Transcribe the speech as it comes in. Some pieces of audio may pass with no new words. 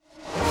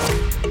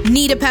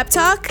Need a pep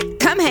talk?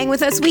 Come hang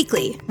with us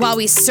weekly While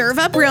we serve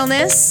up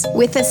realness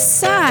with a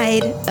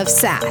side of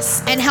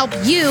sass and help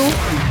you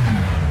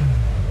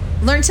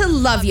learn to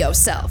love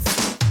yourself.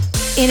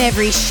 in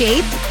every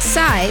shape,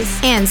 size,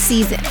 and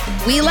season.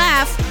 We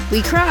laugh,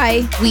 We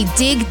cry, we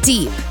dig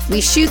deep,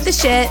 we shoot the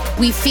shit,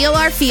 we feel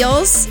our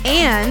feels.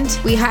 and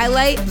we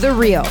highlight the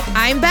real.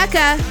 I'm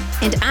Becca.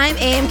 And I'm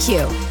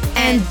AMQ.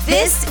 And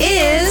this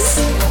is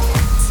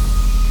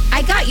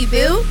I Got You,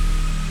 Boo.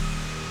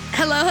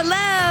 Hello,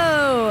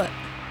 hello.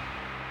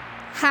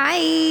 Hi.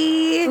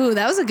 Ooh,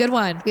 that was a good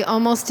one. We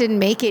almost didn't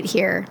make it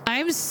here.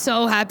 I'm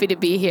so happy to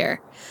be here.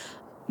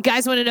 You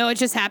guys want to know what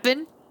just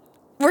happened?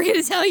 We're going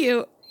to tell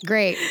you.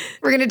 Great.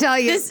 We're going to tell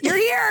you. You're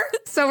here.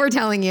 So we're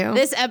telling you.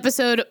 This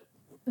episode,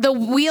 the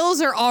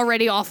wheels are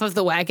already off of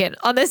the wagon.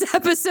 On this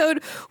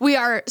episode, we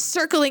are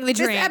circling the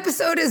This drain.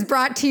 episode is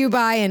brought to you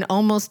by an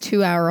almost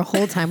 2-hour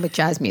whole time with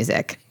jazz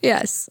music.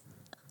 Yes.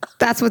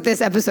 That's what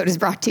this episode is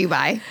brought to you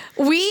by,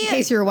 in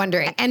case you were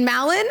wondering. And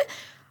Malin,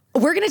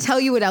 we're going to tell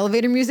you what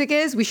elevator music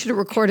is. We should have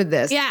recorded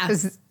this. Yeah.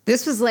 Because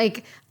this was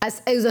like,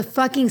 it was a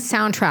fucking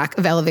soundtrack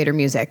of elevator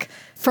music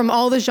from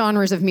all the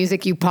genres of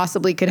music you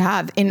possibly could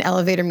have in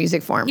elevator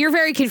music form. You're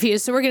very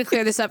confused, so we're going to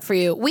clear this up for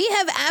you. We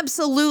have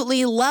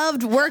absolutely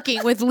loved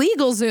working with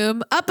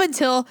LegalZoom up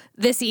until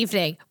this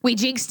evening. We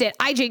jinxed it.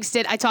 I jinxed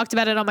it. I talked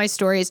about it on my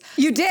stories.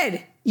 You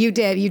did. You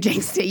did. You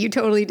jinxed it. You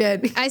totally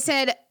did. I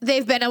said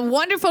they've been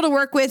wonderful to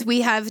work with.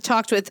 We have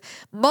talked with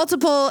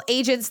multiple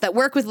agents that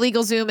work with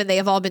LegalZoom, and they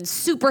have all been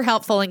super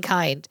helpful and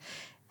kind.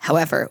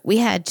 However, we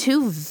had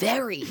two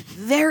very,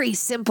 very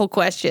simple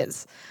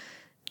questions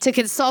to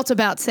consult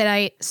about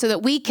tonight so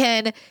that we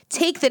can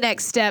take the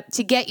next step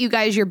to get you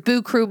guys your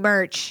Boo Crew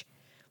merch,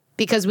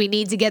 because we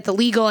need to get the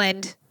legal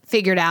end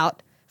figured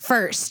out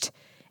first.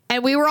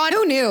 And we were on...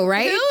 Who knew,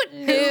 right? Who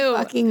knew? Who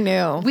fucking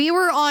knew? We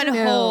were on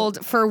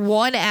hold for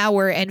 1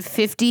 hour and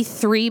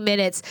 53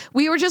 minutes.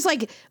 We were just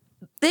like...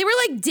 They were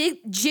like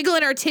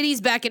jiggling our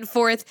titties back and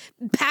forth,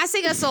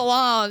 passing us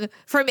along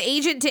from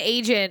agent to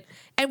agent.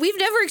 And we've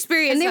never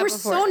experienced And they that were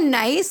before. so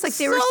nice. Like,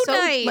 they were so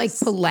nice. like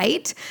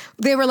polite.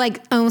 They were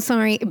like, oh,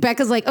 sorry.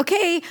 Becca's like,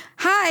 okay,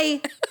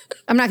 hi.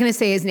 I'm not going to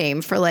say his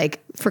name for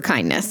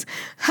kindness.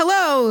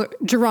 Hello,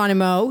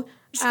 Geronimo.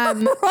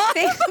 That's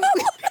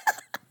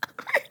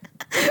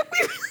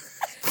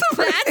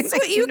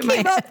what you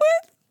came up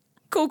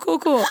with?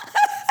 Cool.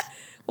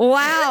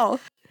 Wow.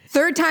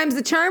 Third time's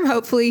the charm.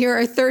 Hopefully you're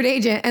our third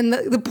agent. And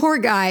the poor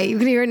guy, you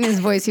can hear it in his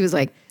voice. He was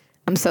like,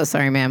 I'm so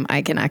sorry, ma'am.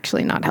 I can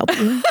actually not help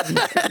you in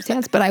this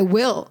circumstance, but I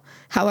will,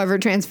 however,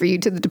 transfer you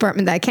to the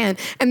department that I can.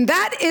 And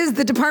that is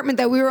the department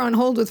that we were on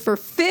hold with for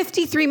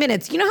 53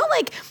 minutes. You know how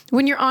like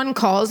when you're on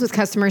calls with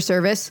customer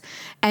service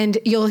and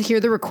you'll hear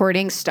the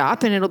recording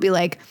stop and it'll be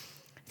like,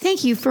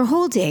 thank you for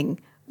holding.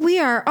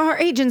 Our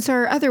agents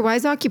are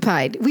otherwise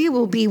occupied. We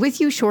will be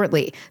with you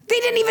shortly. They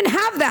didn't even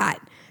have that.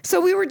 So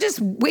we were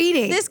just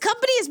waiting. This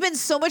company has been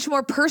so much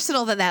more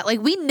personal than that. Like,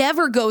 we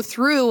never go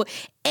through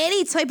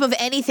any type of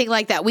anything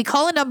like that. We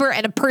call a number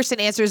and a person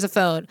answers the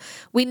phone.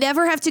 We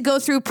never have to go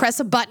through,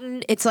 press a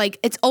button. It's like,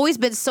 it's always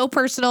been so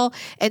personal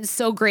and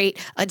so great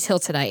until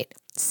tonight.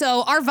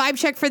 So our vibe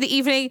check for the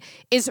evening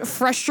is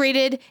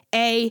frustrated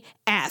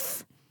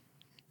AF.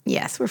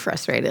 Yes, we're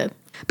frustrated.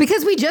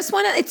 Because we just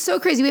want to, it's so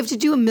crazy. We have to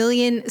do a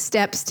million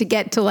steps to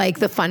get to like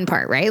the fun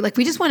part, right? Like,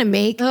 we just want to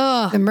make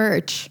the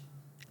merch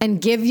and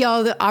give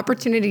y'all the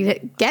opportunity to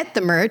get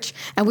the merch.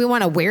 And we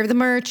want to wear the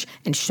merch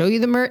and show you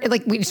the merch.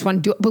 Like, we just want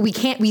to do it, but we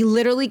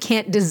literally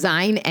can't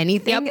design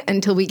anything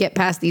until we get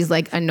past these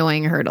like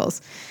annoying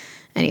hurdles.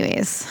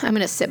 Anyways, I'm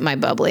going to sip my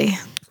bubbly.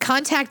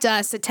 Contact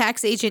us, a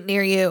tax agent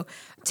near you,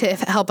 to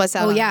help us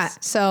out. Oh, on yeah. this.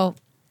 So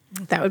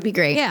That would be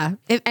great. Yeah.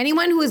 If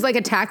anyone who is like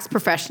a tax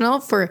professional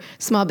for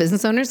small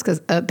business owners,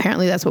 because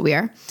apparently that's what we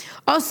are.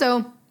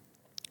 Also,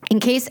 in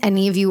case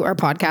any of you are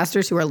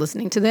podcasters who are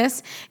listening to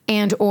this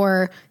and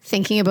or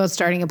thinking about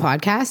starting a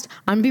podcast,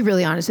 I'm going to be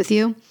really honest with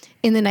you.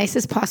 In the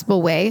nicest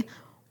possible way,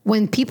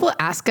 when people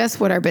ask us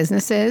what our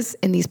business is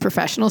in these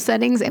professional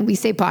settings and we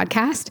say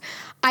podcast,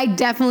 I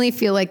definitely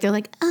feel like they're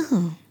like,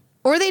 oh,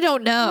 or they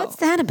don't know. what's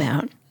that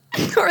about?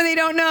 Or they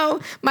don't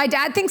know. My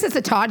dad thinks it's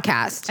a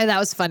Toddcast. And that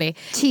was funny.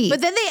 T. But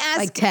then they ask,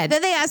 Like Ted.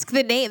 Then they ask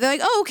the name. They're like,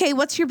 "Oh, okay.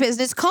 What's your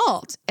business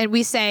called?" And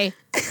we say,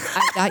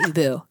 "I got you,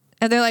 boo."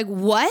 And they're like,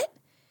 "What?"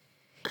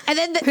 And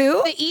then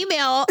the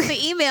email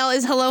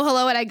is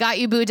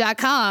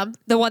hello@IgotYouBoo.com,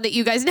 the one that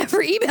you guys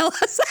never email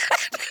us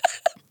at.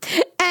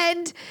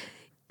 And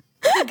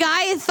the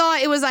guy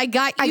thought it was I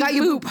got you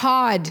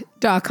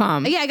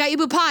IgotYouBooPod.com. Yeah, I got you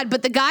boop pod,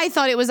 but the guy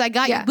thought it was I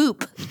got you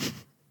boop.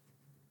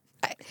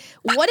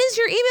 What is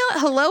your email?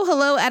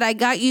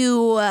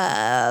 hello@IgotYou.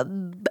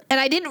 And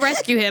I didn't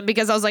rescue him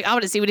because I was like, I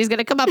want to see what he's going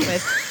to come up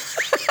with.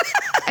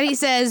 And he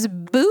says,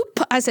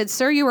 boop. I said,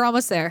 sir, you were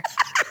almost there.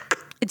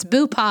 It's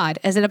Boo Pod,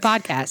 as in a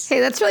podcast. Hey,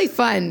 that's really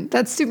fun.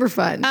 That's super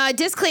fun.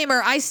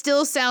 Disclaimer, I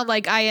still sound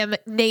like I am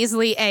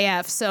nasally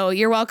AF, so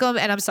you're welcome,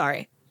 and I'm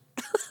sorry.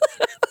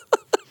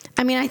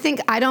 I mean, I think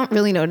I don't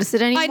really notice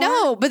it anymore. I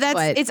know, but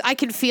I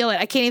can feel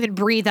it. I can't even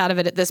breathe out of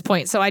it at this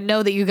point. So I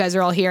know that you guys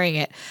are all hearing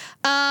it.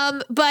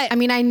 But I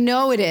mean, I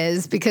know it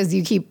is because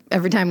you keep,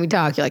 every time we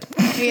talk, you're like,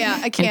 yeah,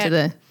 I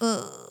can't.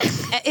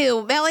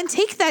 Ew, Melon,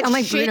 take that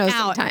like shit Bruno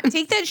out. sometimes.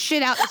 Take that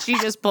shit out that you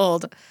just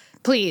pulled.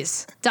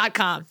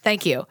 Please.com.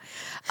 Thank you.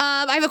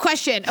 I have a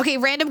question. Okay,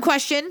 random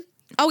question.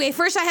 Okay,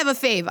 first I have a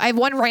fave. I have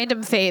one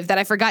random fave that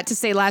I forgot to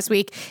say last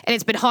week, and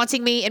it's been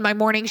haunting me in my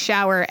morning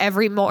shower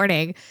every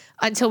morning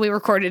until we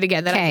record it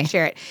again. Then I can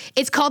share it.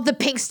 It's called the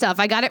Pink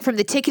Stuff. I got it from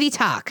the Tickety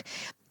Talk.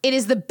 It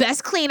is the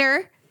best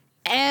cleaner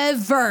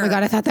ever. oh my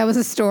God, I thought that was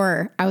a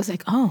store. I was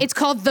like, oh. It's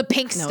called the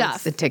Pink no, Stuff.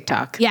 it's the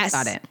TikTok. Yes.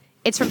 Got it.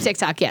 It's from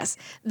TikTok, yes.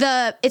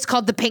 It's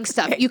called the Pink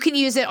Stuff. You can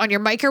use it on your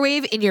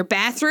microwave, in your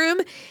bathroom.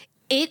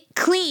 It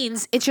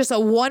cleans. It's just a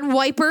one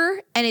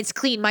wiper, and it's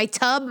clean. My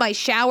tub, my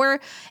shower,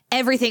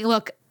 everything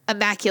look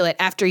immaculate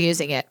after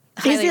using it.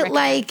 Highly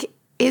recommend.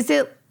 Is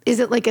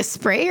it like a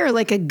spray or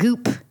like a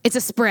goop? It's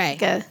a spray.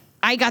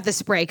 I got the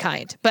spray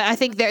kind, but I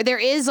think there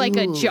is like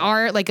a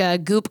jar, like a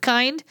goop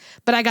kind,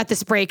 but I got the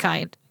spray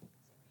kind.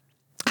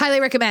 Highly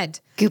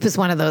recommend. Goop is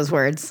one of those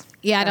words.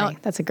 Yeah, I Sorry,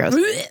 don't. That's a gross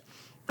word.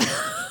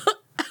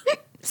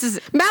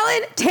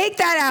 Melon, take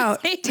that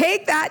out.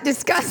 Take that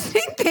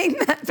disgusting thing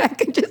that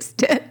Becca just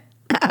did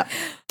out.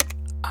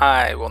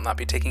 I will not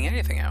be taking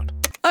anything out.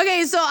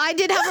 Okay, so I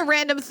did have a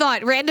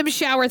random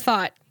shower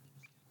thought.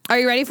 Are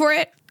you ready for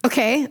it?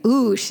 Okay.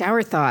 Ooh,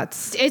 shower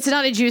thoughts. It's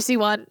not a juicy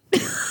one.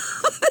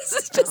 This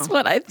is just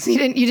what I So you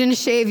didn't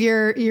shave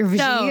your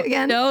vagina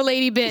again? No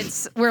lady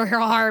bits were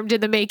harmed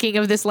in the making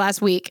of this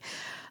last week.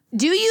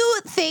 Do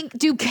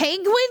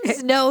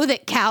penguins know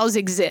that cows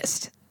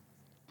exist?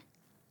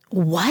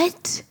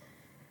 What?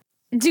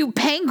 Do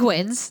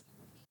penguins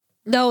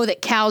know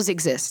that cows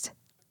exist?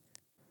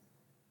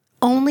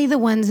 Only the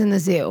ones in the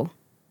zoo.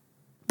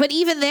 But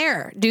even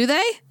there, do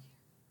they?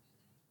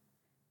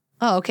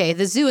 Oh, okay.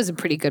 The zoo is a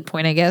pretty good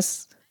point, I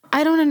guess.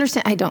 I don't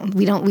understand. I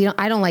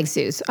don't like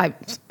zoos. I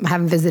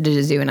haven't visited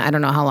a zoo in I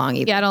don't know how long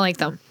either. Yeah, I don't like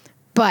them.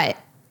 But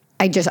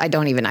I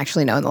don't even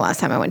actually know when the last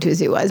time I went to a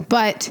zoo was.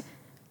 But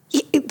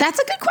that's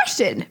a good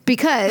question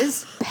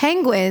because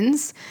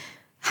penguins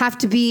have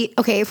to be,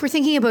 okay, if we're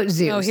thinking about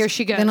zoos. Oh, here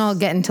she goes. Then I'll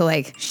get into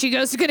like.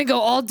 She's going to go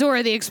all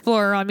Dora the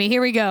Explorer on me.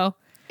 Here we go.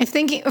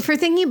 If we're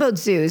thinking about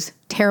zoos,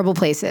 terrible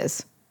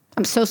places.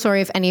 I'm so sorry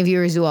if any of you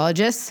are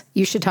zoologists.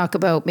 You should talk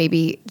about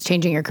maybe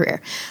changing your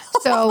career.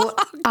 So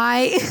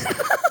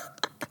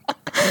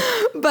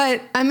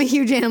but I'm a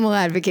huge animal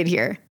advocate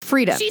here.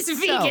 Freedom. She's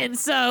vegan,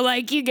 so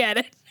like you get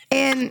it.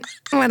 And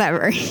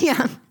whatever.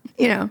 Yeah.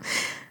 You know,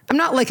 I'm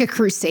not like a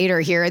crusader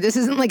here. This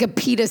isn't like a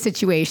PETA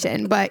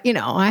situation, but you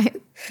know,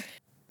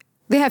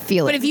 they have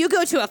feelings. But if you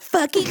go to a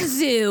fucking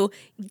zoo,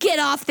 get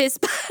off this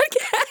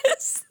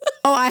podcast.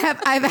 Oh,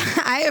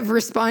 I have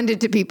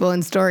responded to people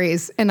in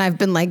stories and I've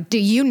been like, do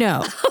you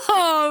know?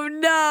 Oh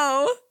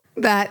no.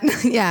 That,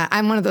 yeah,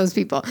 I'm one of those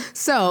people.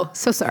 So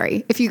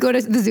sorry. If you go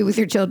to the zoo with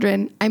your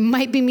children, I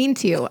might be mean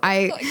to you. Oh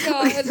my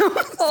God.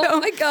 Oh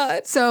my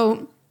God.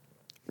 So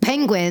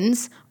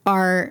penguins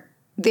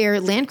they're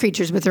land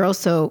creatures, but they're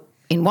also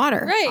in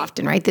water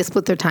often, right? They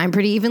split their time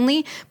pretty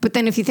evenly. But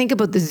then if you think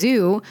about the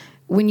zoo,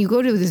 when you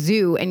go to the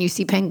zoo and you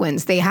see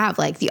penguins, they have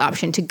like the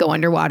option to go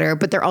underwater,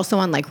 but they're also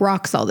on like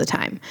rocks all the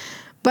time.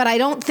 But I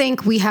don't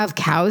think we have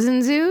cows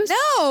in zoos.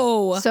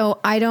 No. So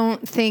I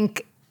don't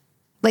think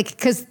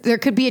because there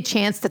could be a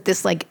chance that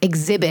this like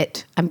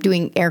exhibit, I'm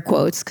doing air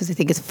quotes because I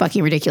think it's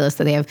fucking ridiculous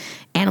that they have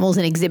animals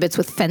in exhibits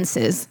with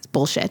fences. It's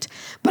bullshit.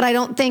 But I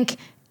don't think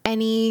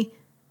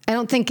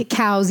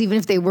cows, even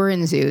if they were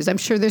in zoos, I'm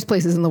sure there's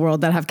places in the world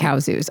that have cow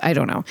zoos. I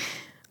don't know.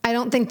 I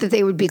don't think that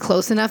they would be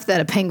close enough that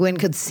a penguin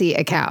could see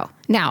a cow.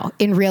 Now,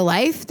 in real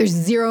life, there's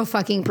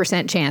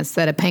 0% chance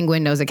that a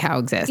penguin knows a cow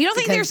exists. You don't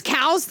think there's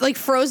cows, like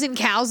frozen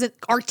cows,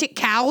 Arctic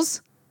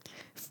cows?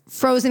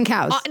 Frozen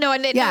cows. No,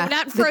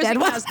 not frozen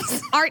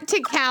cows.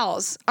 Arctic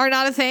cows are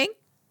not a thing?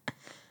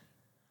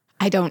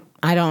 I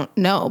don't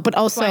know. But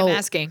also, I'm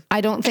asking.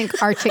 I don't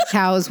think Arctic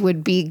cows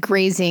would be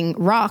grazing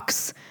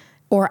rocks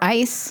or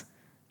ice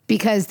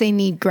because they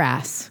need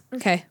grass.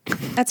 Okay.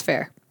 That's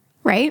fair.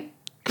 Right?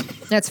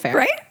 That's fair.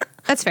 Right?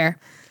 That's fair.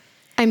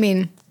 I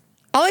mean,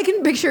 all I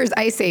can picture is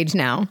Ice Age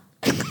now.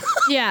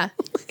 Yeah.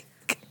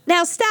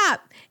 Now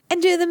stop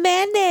and do the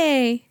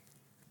Mandy.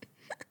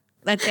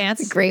 That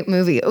dance. Great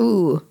movie.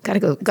 Ooh, gotta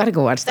go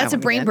watch that. That's a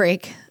brain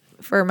break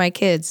for my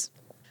kids.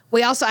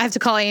 I have to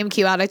call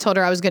AMQ out. I told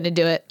her I was going to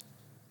do it,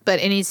 but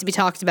it needs to be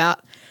talked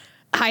about.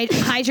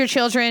 Hide your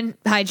children,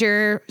 hide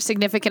your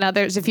significant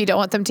others if you don't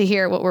want them to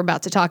hear what we're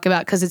about to talk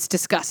about because it's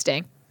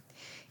disgusting.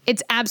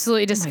 It's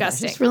absolutely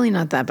disgusting. It's really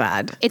not that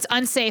bad. It's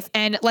unsafe,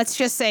 and let's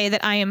just say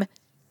that I am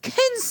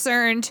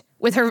concerned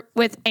with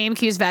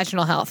AMQ's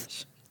vaginal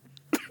health.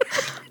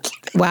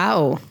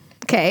 Wow.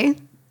 Okay.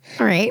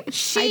 All right.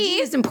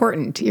 Hygiene is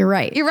important. You're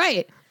right. You're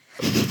right.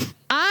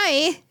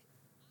 I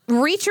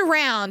reach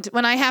around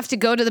when I have to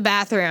go to the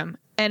bathroom,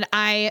 and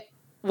I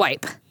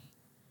wipe.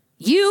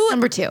 You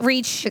Number 2.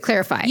 reach to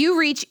clarify. You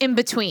reach in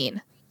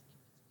between.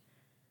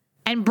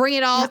 and bring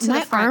it all to the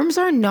My front. arms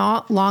are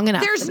not long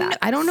enough There's for that. no-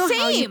 I don't know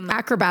how you same.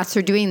 acrobats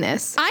are doing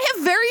this. I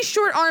have very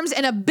short arms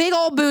and a big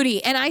old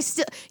booty, and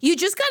you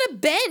just gotta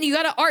bend. You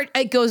gotta art.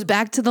 It goes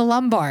back to the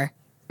lumbar.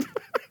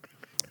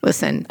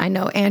 Listen, I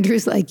know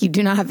Andrew's like, you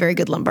do not have very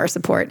good lumbar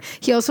support.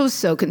 He also was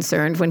so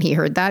concerned when he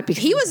heard that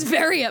because He was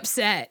very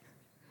upset.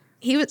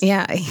 He was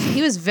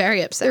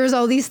very upset. there was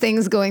all these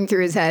things going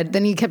through his head.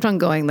 Then he kept on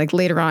going. Like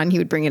later on, he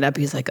would bring it up.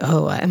 He's like,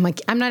 "Oh, I'm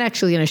not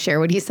actually going to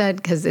share what he said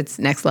because it's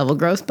next level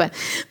gross." But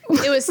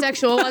It was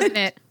sexual, wasn't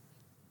it?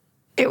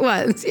 it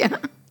was, yeah.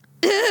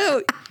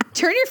 Ew.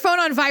 Turn your phone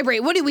on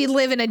vibrate. What do we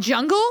live in a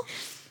jungle?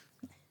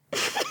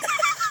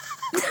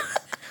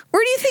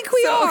 Where do you think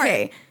we are?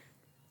 Okay.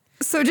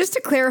 So just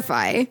to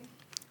clarify,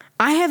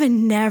 I have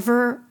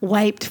never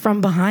wiped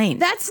from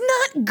behind. That's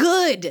not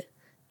good.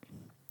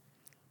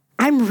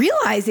 I'm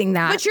realizing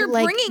that. But you're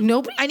like, bringing.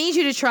 nobody. I need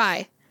you to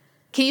try.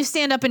 Can you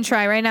stand up and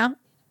try right now?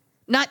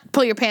 Not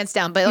pull your pants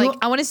down, but like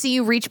I want to see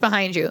you reach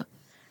behind you.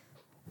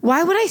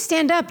 Why would I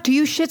stand up? Do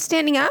you shit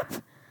standing up?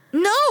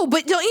 No,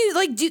 but don't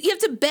you you have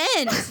to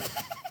bend?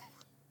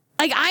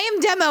 Like I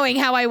am demoing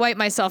how I wipe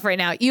myself right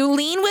now. You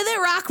lean with it,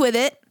 rock with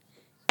it,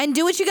 and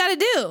do what you got to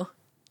do.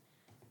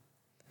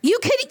 You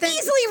could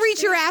easily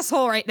reach your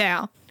asshole right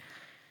now.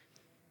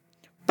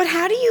 But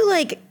how do you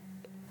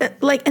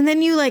and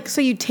then you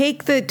so you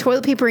take the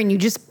toilet paper and you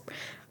just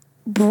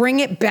bring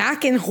it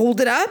back and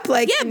hold it up?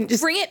 Yeah, and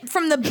just, bring it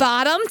from the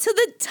bottom to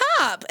the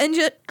top and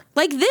just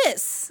like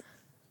this.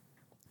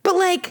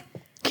 but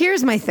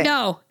here's my thing.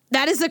 No,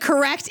 that is the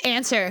correct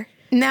answer.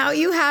 Now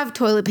you have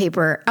toilet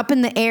paper up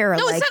in the air.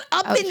 No, it's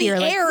not up in the air.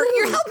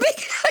 You're how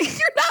big?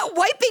 You're not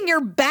wiping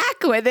your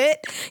back with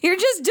it. You're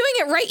just doing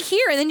it right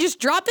here and then just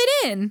drop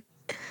it in.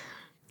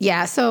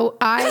 Yeah, so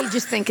I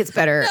just think it's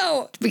better.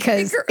 No.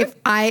 Because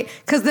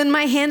because then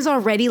my hand's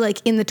already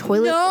in the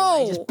toilet.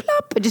 No.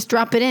 I just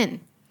drop it in.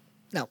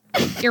 No,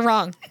 you're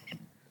wrong.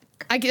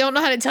 I don't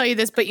know how to tell you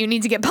this, but you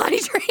need to get potty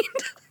trained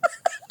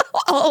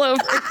all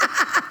over.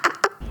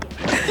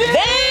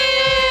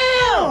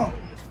 Damn!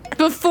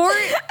 Before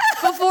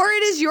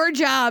it is your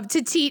job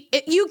to teach,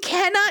 you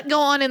cannot go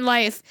on in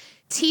life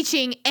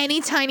teaching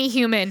any tiny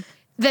human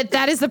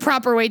that is the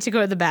proper way to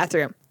go to the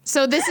bathroom.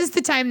 So this is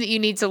the time that you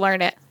need to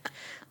learn it.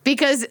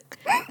 Because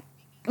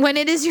when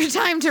it is your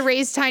time to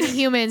raise tiny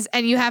humans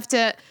and you have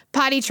to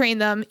potty train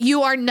them,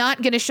 you are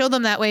not going to show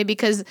them that way,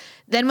 because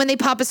then when they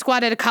pop a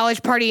squat at a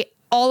college party,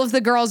 all of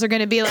the girls are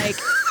going to be like,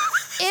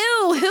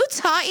 ew, who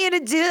taught you to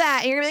do that?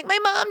 And you're going to be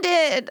like, my mom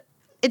did.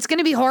 It's going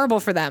to be horrible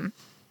for them.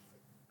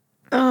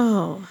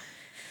 Oh.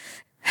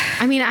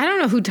 I mean, I don't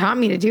know who taught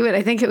me to do it.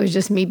 I think it was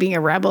just me being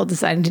a rebel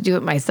deciding to do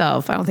it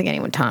myself. I don't think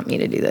anyone taught me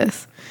to do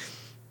this.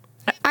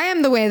 I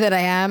am the way that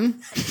I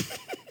am.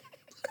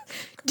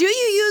 Do you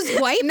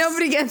use wipes?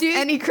 Nobody gets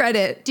any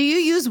credit. Do you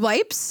use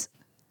wipes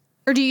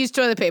or do you use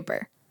toilet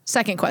paper?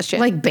 Second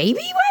question. Like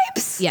baby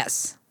wipes?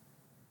 Yes,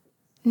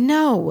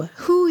 No.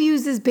 Who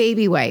uses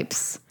baby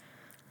wipes?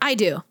 I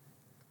do.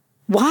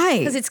 Why?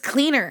 Because it's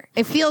cleaner.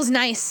 It feels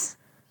nice.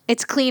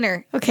 It's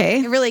cleaner.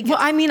 Okay. It really Well,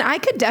 I mean, I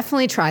could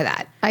definitely try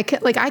that. I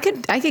could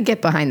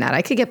get behind that.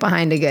 I could get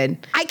behind a good.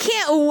 I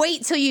can't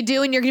wait till you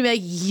do and you're going to be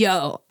like,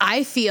 yo,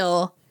 I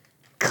feel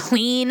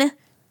clean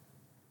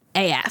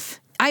AF.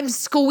 I'm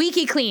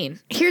squeaky clean.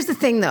 Here's the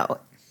thing though.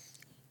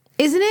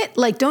 Isn't it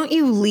don't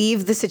you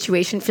leave the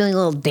situation feeling a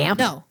little damp?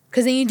 No,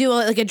 because then you do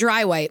like a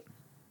dry wipe.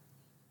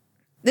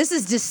 This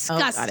is Oh,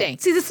 got disgusting.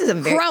 it. See, this is a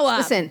very Grow up.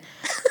 Listen,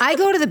 I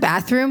go to the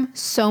bathroom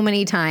so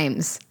many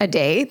times a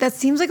day. That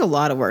seems like a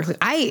lot of work.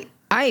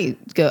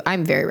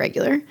 I'm very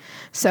regular.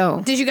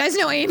 So Did you guys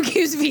know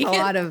AMQ's vegan? a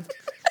lot of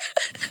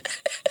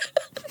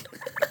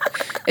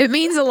It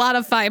means a lot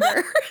of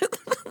fiber.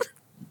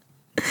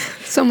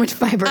 so much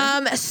fiber.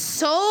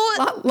 So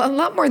a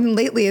lot more than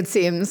lately, it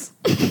seems.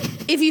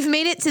 if you've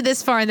made it to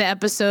this far in the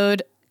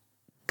episode,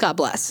 God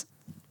bless.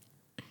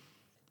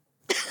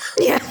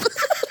 Yeah.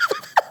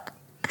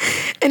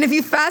 And if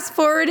you fast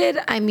forwarded,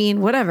 I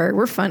mean, whatever.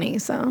 We're funny,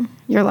 so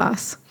your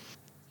loss.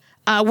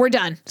 We're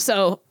done.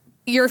 So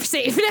you're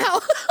safe now.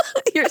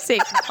 You're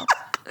safe now.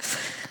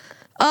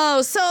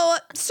 Oh, so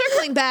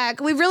circling back,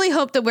 we really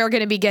hope that we're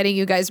going to be getting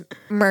you guys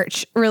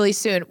merch really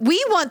soon.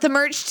 We want the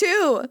merch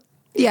too.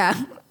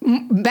 Yeah.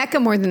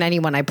 Becca more than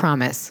anyone, I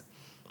promise.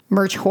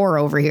 Merch whore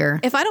over here.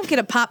 If I don't get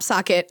a pop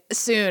socket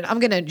soon, I'm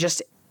going to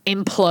just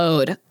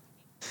implode.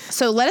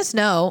 So let us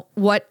know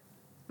what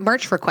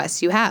merch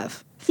requests you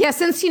have. Yeah,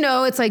 since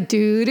it's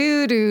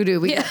do.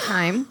 We got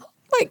time.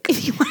 Like,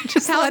 If you want to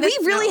just let we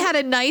us really know. had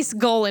a nice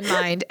goal in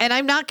mind, and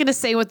I'm not going to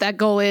say what that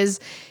goal is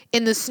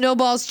in the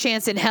snowballs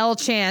chance in hell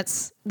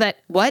chance that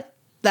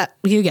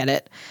you get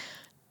it,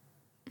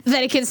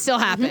 that it can still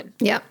happen.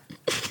 Yep.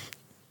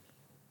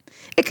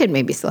 It could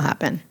maybe still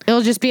happen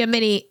It'll just be a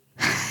mini.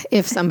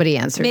 if somebody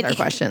answers our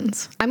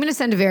questions. I'm going to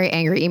send a very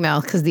angry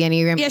email because the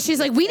Enneagram. Yeah, she's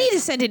like, we need to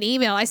send an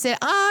email. I said,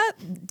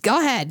 go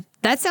ahead.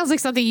 That sounds like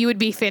something you would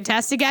be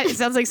fantastic at. It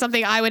sounds like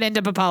something I would end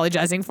up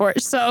apologizing for.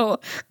 So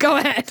go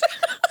ahead.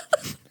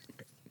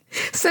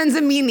 Sends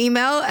a mean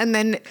email and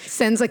then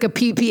sends like a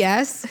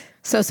PPS.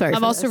 So sorry.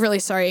 I'm also really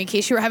sorry in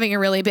case you were having a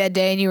really bad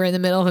day and you were in the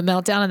middle of a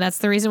meltdown and that's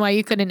the reason why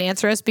you couldn't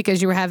answer us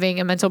because you were having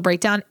a mental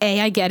breakdown.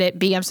 A, I get it.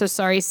 B, I'm so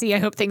sorry. C, I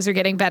hope things are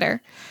getting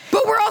better.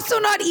 But we're also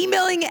not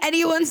emailing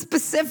anyone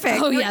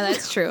specific. Oh, yeah,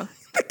 that's true.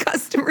 The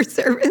customer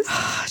service.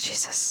 Oh,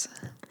 Jesus.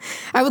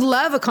 I would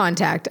love a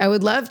contact. I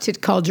would love to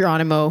call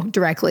Geronimo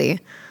directly.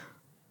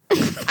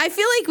 I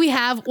feel like we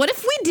have. What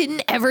if we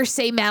didn't ever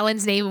say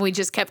Malin's name and we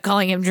just kept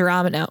calling him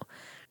Geronimo?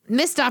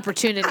 Missed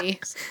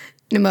opportunity.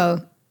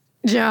 Nemo.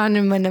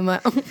 Geronimo.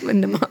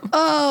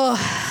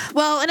 Oh,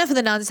 well, enough of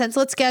the nonsense.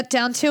 Let's get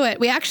down to it.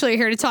 We actually are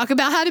here to talk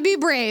about how to be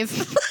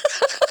brave.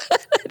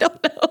 I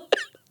don't know.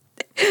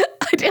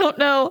 I don't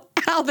know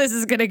how this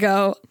is going to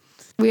go.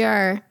 We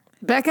are.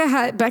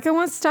 Becca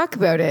wants to talk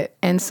about it,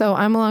 and so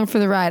I'm along for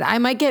the ride. I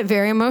might get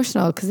very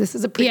emotional because this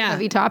is a pretty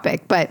heavy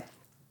topic, but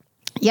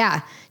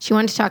yeah, she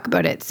wanted to talk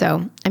about it,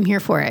 so I'm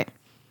here for it.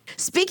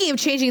 Speaking of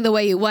changing the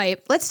way you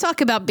wipe, let's talk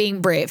about being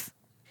brave.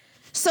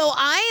 So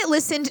I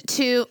listened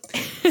to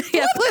flip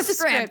the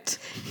script.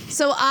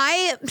 So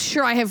I'm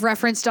sure I have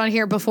referenced on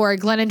here before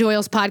Glennon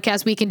Doyle's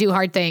podcast, We Can Do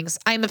Hard Things.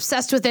 I'm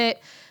obsessed with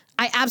it.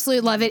 I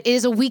absolutely love it. It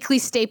is a weekly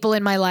staple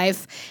in my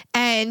life.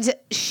 And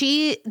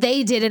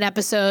they did an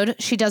episode.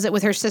 She does it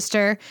with her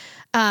sister,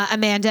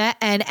 Amanda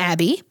and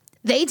Abby.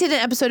 They did an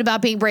episode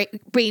about being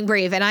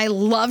brave. And I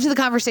loved the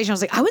conversation. I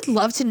was like, I would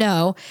love to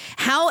know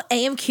how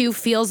AMQ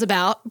feels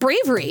about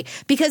bravery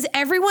because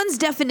everyone's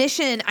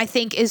definition, I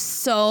think, is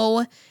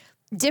so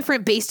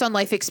different based on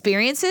life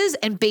experiences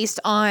and based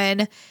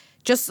on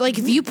just like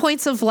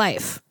viewpoints of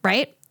life,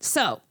 right?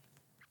 So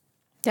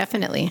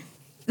Definitely.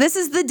 this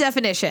is the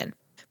definition.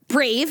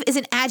 Brave is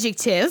an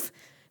adjective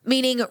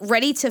meaning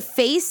ready to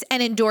face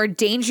and endure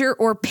danger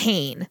or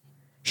pain,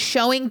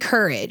 showing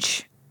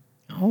courage.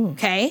 Oh.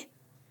 Okay?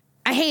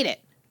 I hate it.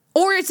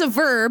 Or it's a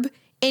verb,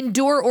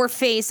 endure or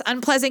face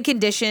unpleasant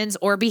conditions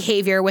or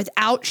behavior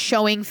without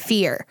showing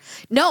fear.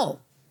 No,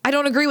 I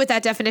don't agree with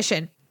that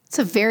definition. It's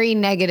a very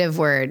negative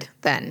word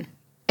then.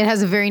 It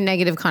has a very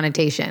negative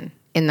connotation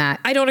in that.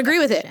 I don't agree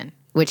with it.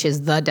 Which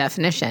is the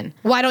definition.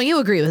 Why don't you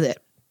agree with it?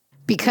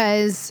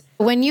 Because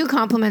when you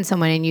compliment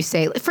someone and you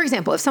say, for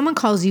example, if someone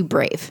calls you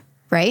brave,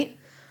 right?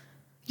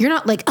 You're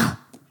not like,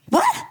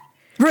 what?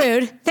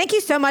 Rude. Thank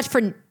you so much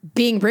for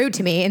being rude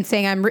to me and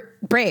saying I'm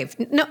brave.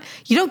 No,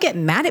 you don't get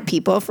mad at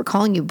people for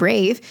calling you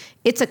brave.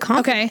 It's a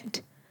compliment.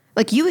 Okay.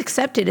 Like you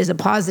accept it as a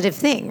positive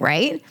thing,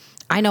 right?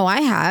 I know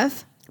I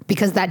have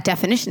because that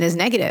definition is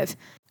negative.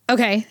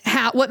 Okay.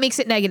 What makes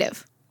it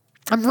negative?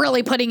 I'm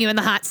really putting you in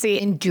the hot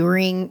seat.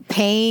 Enduring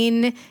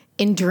pain.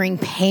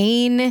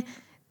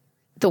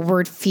 The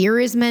word fear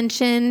is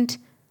mentioned.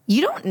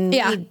 You don't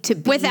need to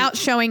be without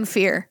showing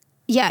fear.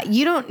 Yeah,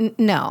 you don't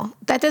know.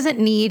 That doesn't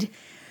need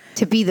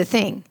to be the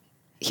thing.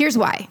 Here's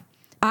why.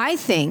 I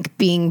think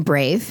being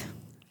brave,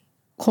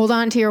 hold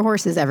on to your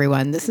horses,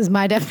 everyone. This is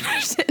my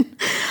definition.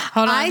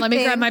 Hold on, let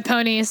me grab my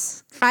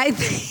ponies. I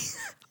think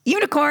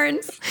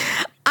unicorns.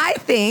 I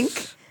think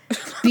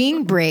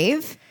being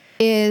brave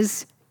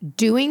is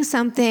doing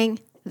something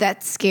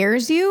that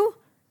scares you,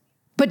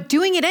 but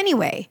doing it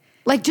anyway.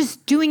 Like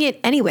just doing it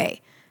anyway.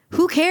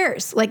 Who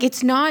cares? Like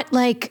it's not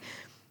like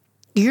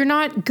you're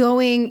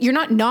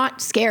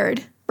not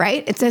scared,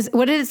 right? It says,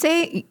 what did it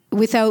say?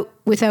 Without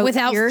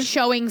fear?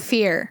 Showing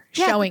fear.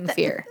 Yeah, showing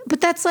fear. But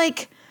that's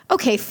like,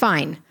 okay,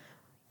 fine.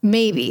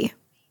 Maybe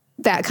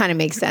that kind of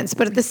makes sense.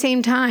 But at the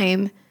same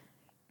time,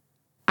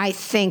 I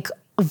think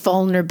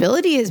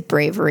vulnerability is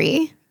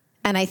bravery.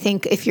 And I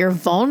think if you're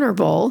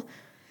vulnerable,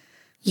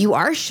 you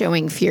are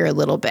showing fear a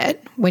little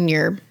bit when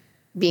you're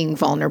being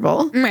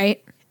vulnerable.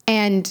 Right.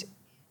 And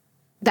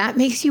that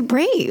makes you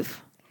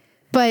brave.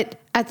 But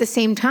at the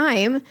same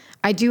time,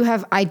 I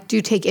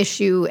do take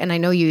issue, and I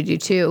know you do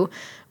too,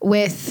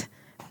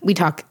 we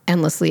talk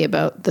endlessly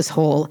about this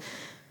whole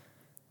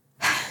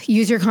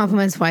use your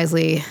compliments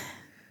wisely,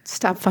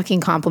 stop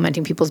fucking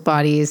complimenting people's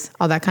bodies,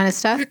 all that kind of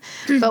stuff.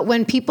 But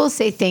when people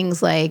say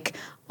things like,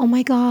 oh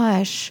my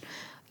gosh,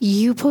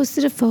 you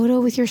posted a photo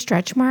with your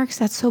stretch marks,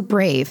 that's so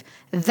brave.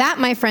 That,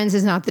 my friends,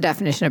 is not the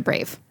definition of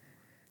brave.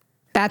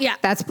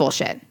 That's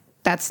bullshit.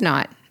 That's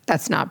not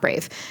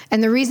brave.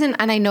 And the reason,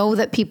 and I know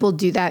that people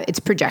do that, it's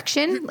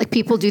projection. Like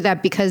people do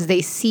that because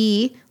they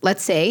see,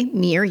 let's say,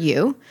 me or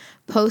you,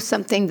 post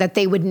something that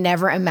they would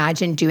never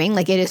imagine doing.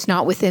 Like it is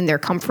not within their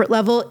comfort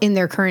level in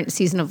their current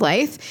season of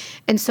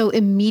life. And so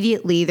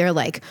immediately they're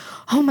like,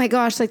 oh my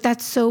gosh, like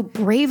that's so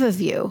brave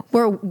of you.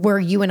 Where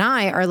you and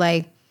I are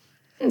like,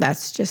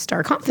 that's just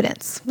our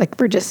confidence. Like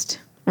we're just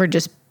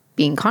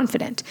being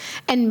confident.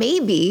 And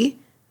maybe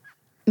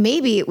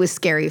it was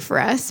scary for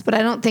us, but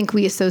I don't think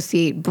we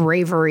associate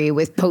bravery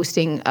with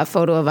posting a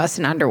photo of us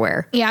in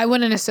underwear. Yeah, I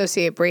wouldn't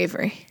associate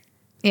bravery.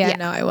 Yeah,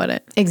 no, I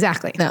wouldn't.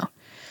 Exactly. No.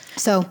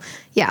 So,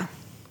 yeah.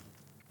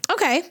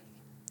 Okay,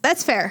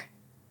 that's fair.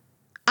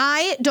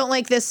 I don't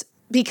like this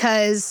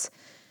because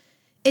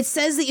it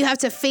says that you have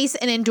to face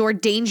and endure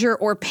danger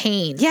or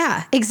pain.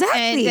 Yeah,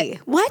 exactly. And,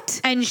 what?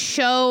 And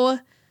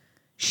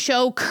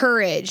show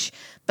courage.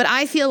 But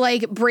I feel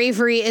like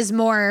bravery is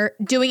more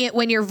doing it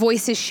when your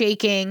voice is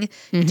shaking,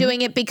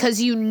 doing it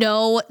because you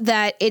know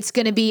that it's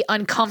going to be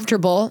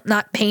uncomfortable,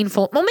 not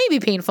painful. Well, maybe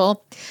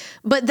painful,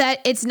 but that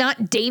it's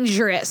not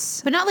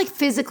dangerous. But not like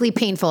physically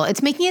painful.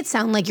 It's making it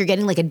sound like you're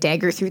getting like a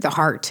dagger through the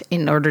heart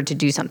in order to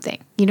do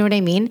something. You know what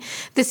I mean?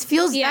 This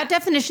feels, that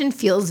definition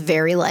feels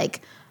very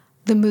like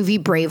the movie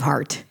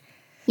Braveheart,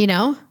 you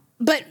know?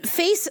 But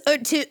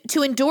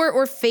to endure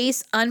or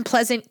face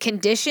unpleasant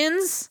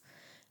conditions,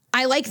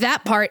 I like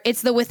that part.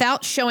 It's the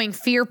without showing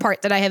fear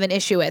part that I have an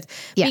issue with.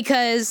 Yeah.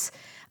 Because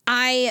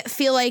I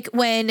feel like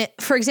when,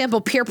 for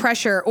example, peer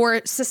pressure or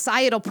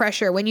societal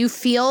pressure, when you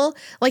feel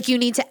like you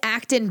need to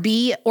act and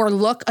be or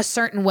look a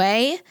certain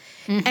way,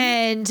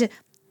 and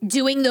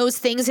doing those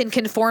things and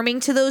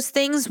conforming to those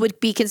things would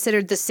be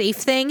considered the safe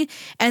thing,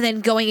 and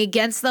then going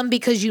against them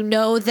because you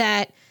know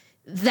that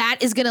that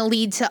is going to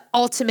lead to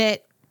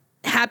ultimate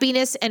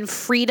happiness and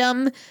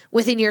freedom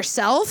within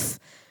yourself.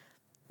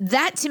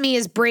 That to me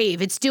is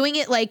brave. It's doing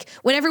it like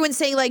when everyone's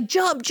saying like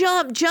jump,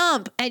 jump,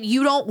 jump, and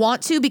you don't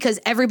want to because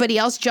everybody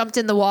else jumped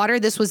in the water.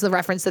 This was the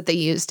reference that they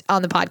used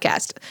on the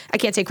podcast. I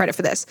can't take credit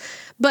for this.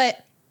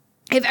 But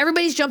if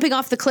everybody's jumping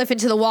off the cliff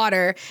into the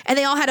water and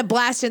they all had a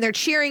blast and they're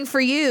cheering for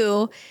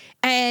you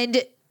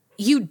and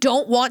you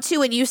don't want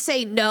to and you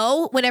say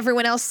no when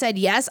everyone else said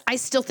yes, I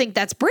still think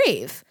that's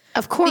brave.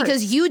 Of course.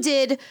 Because you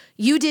did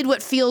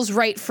what feels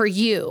right for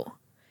you.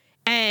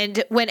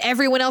 And when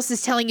everyone else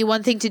is telling you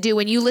one thing to do,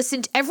 when you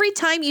listen to, every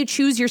time you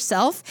choose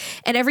yourself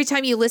and every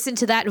time you listen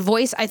to that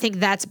voice, I think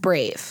that's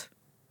brave.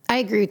 I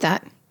agree with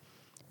that.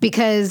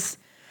 Because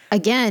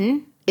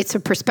again, it's a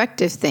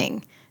perspective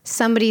thing.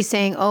 Somebody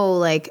saying, oh,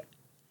 like,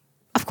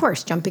 of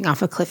course, jumping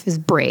off a cliff is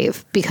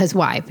brave. Because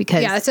why?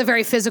 Because yeah, it's a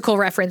very physical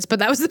reference, but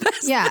that was the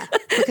best. Yeah,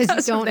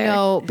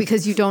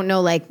 because you don't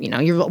know, like, you know,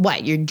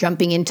 you're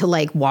jumping into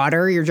like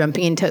water, you're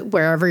jumping into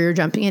wherever you're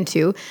jumping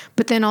into,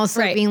 but then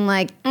also being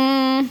like,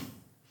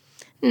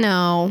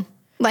 no,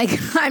 like,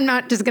 I'm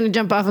not just going to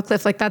jump off a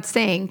cliff like that's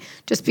saying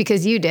just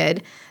because you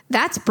did.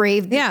 That's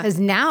brave because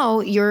now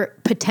you're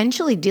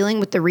potentially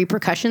dealing with the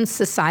repercussions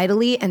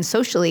societally and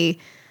socially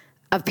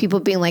of people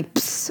being like,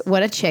 psst,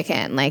 what a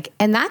chicken. Like,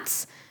 and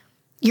that's,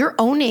 you're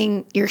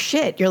owning your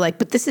shit. You're like,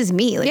 but this is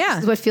me. Like,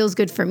 this is what feels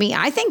good for me.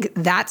 I think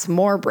that's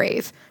more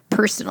brave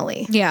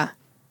personally. Yeah.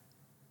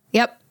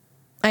 Yep.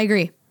 I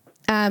agree.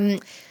 I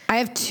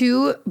have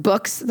 2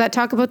 books that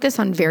talk about this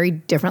on very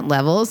different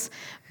levels,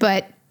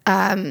 but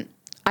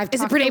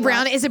Is it Brene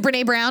Brown? Is it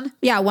Brene Brown?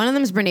 Yeah, one of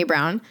them is Brene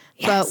Brown,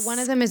 but one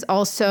of them is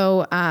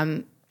also,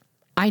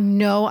 I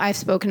know I've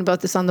spoken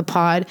about this on the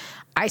pod.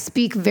 I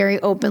speak very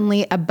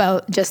openly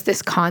about just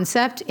this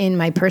concept in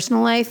my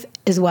personal life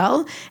as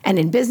well and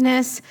in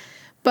business.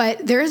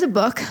 But there is a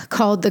book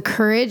called The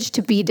Courage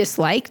to Be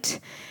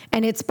Disliked,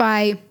 and it's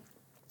by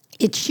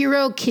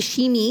Ichiro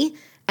Kishimi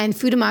and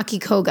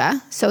Fudemaki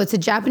Koga. So it's a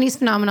Japanese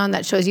phenomenon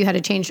that shows you how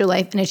to change your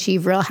life and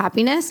achieve real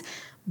happiness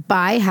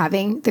by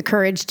having the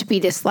courage to be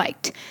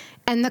disliked.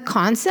 And the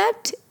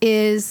concept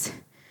is,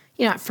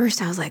 you know, at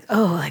first I was like,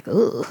 oh, like,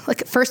 ooh.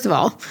 Like, first of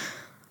all,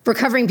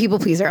 recovering people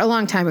pleaser a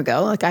long time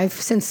ago. Like, I've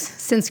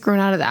since grown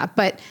out of that.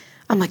 But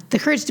I'm like, the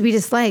courage to be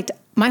disliked.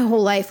 My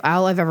whole life,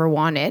 all I've ever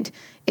wanted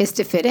is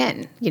to fit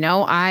in. You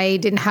know, I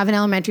didn't have an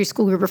elementary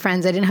school group of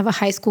friends. I didn't have a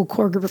high school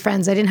core group of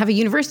friends. I didn't have a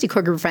university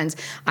core group of friends.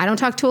 I don't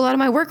talk to a lot of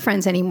my work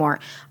friends anymore.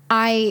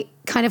 I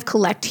kind of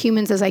collect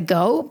humans as I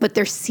go, but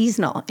they're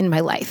seasonal in my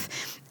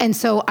life. And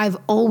so I've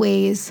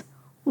always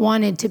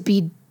wanted to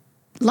be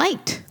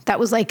liked. That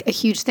was like a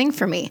huge thing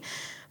for me.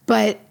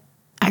 But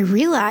I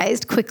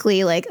realized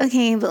quickly, like,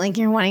 okay, but like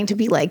you're wanting to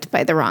be liked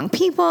by the wrong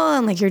people.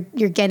 And like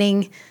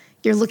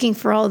you're looking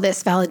for all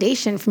this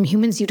validation from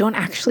humans you don't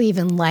actually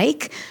even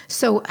like.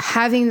 So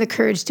having the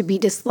courage to be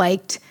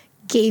disliked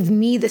gave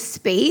me the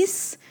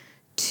space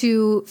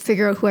to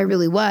figure out who I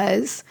really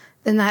was.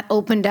 Then that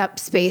opened up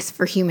space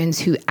for humans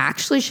who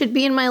actually should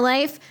be in my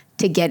life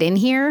to get in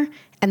here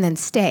and then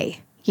stay.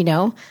 You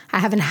know, I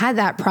haven't had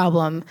that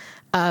problem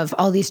of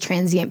all these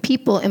transient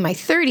people in my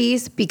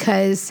 30s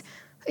because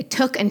it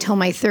took until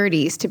my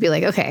 30s to be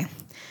like, okay,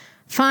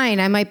 fine,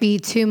 I might be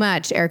too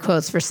much, air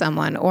quotes, for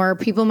someone, or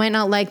people might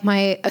not like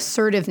my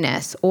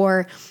assertiveness,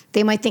 or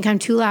they might think I'm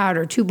too loud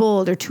or too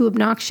bold or too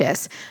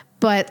obnoxious.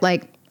 But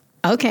like,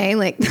 okay,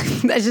 like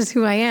that's just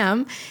who I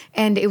am.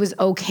 And it was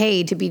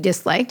okay to be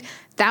disliked.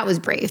 That was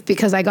brave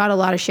because I got a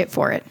lot of shit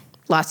for it.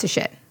 Lots of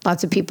shit.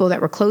 Lots of people that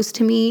were close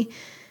to me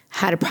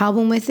had a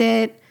problem with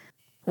it.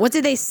 What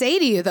did they say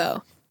to you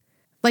though?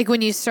 Like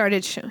when you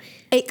started showing?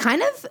 It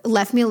kind of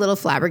left me a little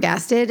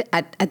flabbergasted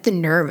at the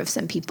nerve of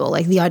some people,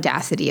 like the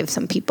audacity of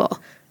some people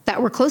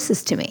that were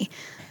closest to me.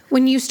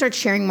 When you start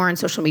sharing more on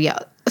social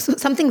media,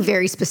 something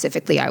very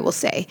specifically I will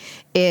say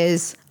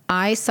is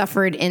I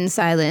suffered in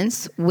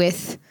silence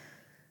with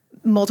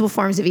multiple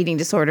forms of eating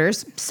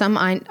disorders, some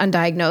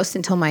undiagnosed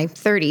until my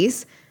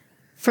 30s,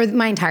 for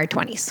my entire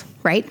 20s,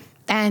 right?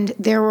 And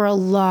there were a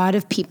lot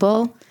of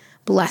people,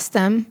 bless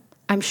them,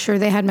 I'm sure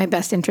they had my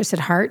best interest at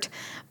heart,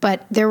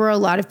 but there were a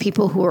lot of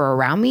people who were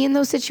around me in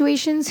those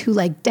situations who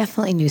like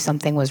definitely knew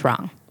something was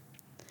wrong.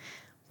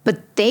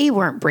 But they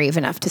weren't brave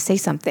enough to say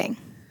something.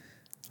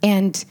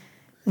 And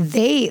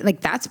they,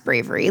 like, that's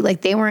bravery.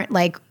 Like, they weren't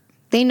like,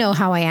 they know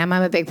how I am.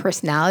 I'm a big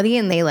personality,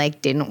 and they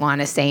like didn't want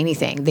to say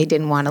anything. They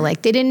didn't want to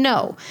like, they didn't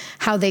know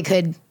how they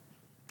could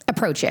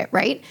approach it,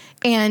 right?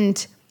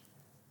 And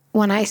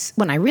when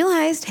I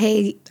realized,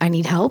 hey, I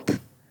need help,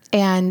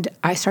 and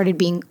I started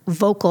being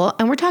vocal,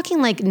 and we're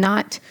talking like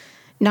not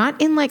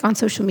in like on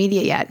social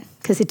media yet,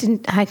 because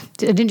I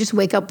didn't just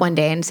wake up one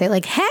day and say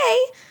like, hey,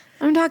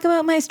 I'm talking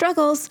about my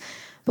struggles.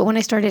 But when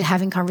I started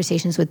having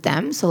conversations with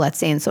them, so let's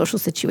say in social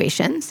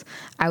situations,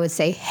 I would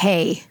say,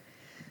 hey,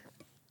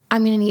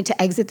 I'm going to need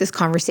to exit this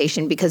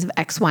conversation because of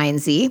X, Y, and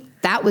Z.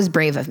 That was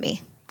brave of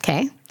me,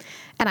 okay?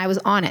 And I was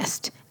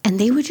honest. And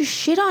they would just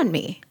shit on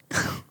me.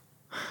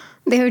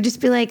 They would just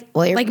be like,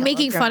 well, you're like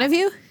making fun of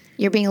you?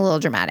 You're being a little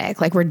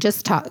dramatic. Like, we're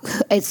just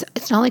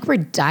it's not like we're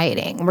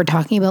dieting. We're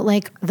talking about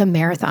like the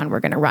marathon we're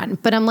going to run.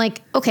 But I'm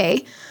like,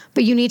 okay,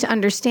 but you need to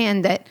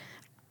understand that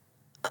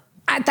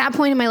at that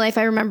point in my life,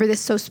 I remember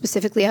this so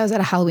specifically. I was at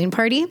a Halloween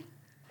party,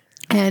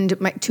 and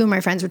two of my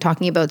friends were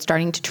talking about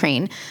starting to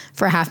train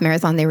for a half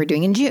marathon they were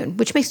doing in June,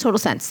 which makes total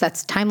sense.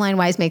 That's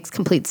timeline-wise makes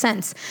complete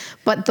sense.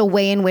 But the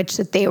way in which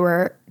that they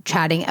were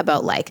chatting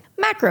about like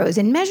macros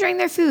and measuring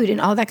their food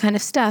and all that kind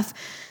of stuff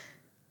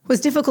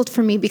was difficult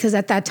for me, because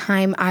at that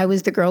time I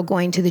was the girl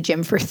going to the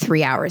gym for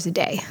 3 hours a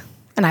day,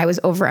 and I was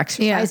over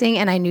exercising,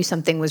 and I knew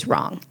something was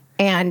wrong.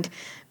 And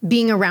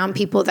being around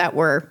people that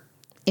were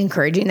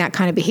encouraging that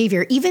kind of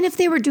behavior, even if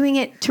they were doing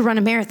it to run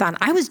a marathon,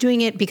 I was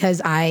doing it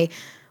because I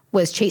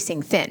was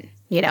chasing thin,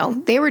 you know?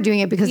 They were doing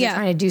it because they're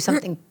trying to do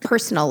something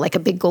personal, like a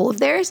big goal of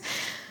theirs.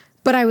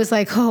 But I was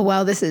like, oh,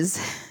 well,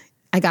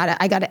 I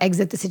gotta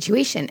exit the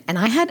situation. And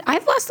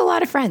I've lost a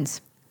lot of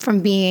friends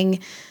from being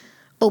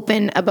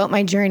open about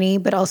my journey,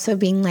 but also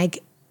being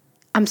like,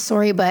 I'm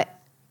sorry, but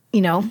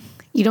you know,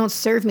 you don't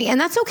serve me. And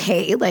that's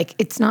okay. Like,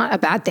 it's not a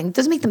bad thing. It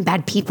doesn't make them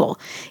bad people.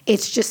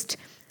 It's just,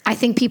 I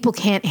think people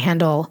can't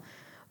handle,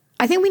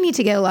 I think we need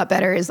to get a lot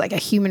better as like a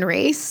human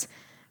race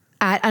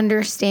at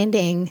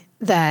understanding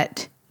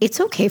that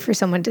it's okay for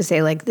someone to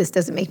say like, this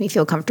doesn't make me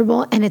feel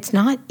comfortable. And it's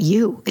not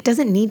you. It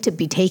doesn't need to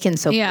be taken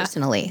so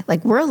personally.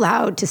 Like, we're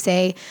allowed to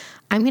say,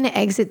 I'm going to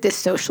exit this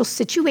social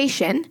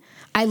situation.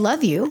 I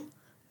love you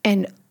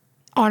and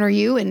honor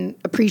you and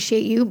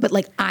appreciate you, but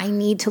like, I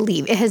need to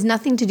leave. It has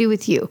nothing to do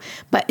with you.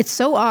 But it's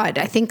so odd.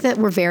 I think that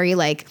we're very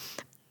like,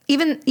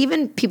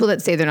 even people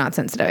that say they're not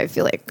sensitive, I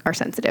feel like are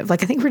sensitive.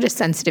 Like, I think we're just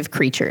sensitive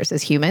creatures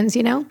as humans,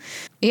 you know?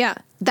 Yeah.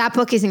 That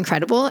book is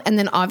incredible. And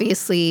then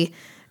obviously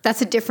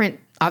that's a different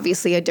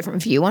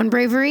view on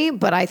bravery.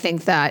 But I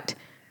think that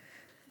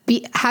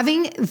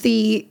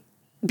being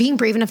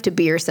brave enough to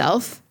be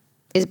yourself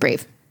is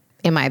brave,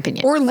 in my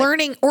opinion. Or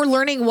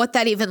learning what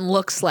that even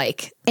looks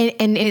like.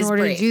 And in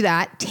order to do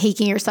that,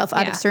 taking yourself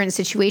out of certain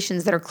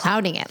situations that are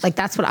clouding it. Like,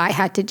 that's what I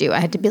had to do. I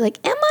had to be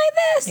like, am I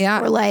this?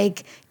 Yeah. Or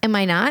like, am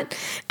I not?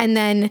 And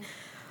then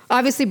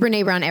obviously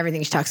Brene Brown,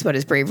 everything she talks about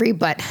is bravery.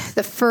 But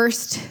the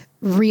first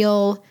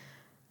real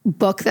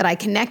book that I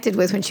connected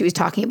with when she was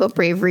talking about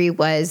bravery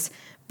was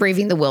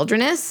Braving the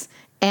Wilderness.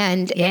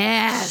 And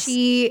this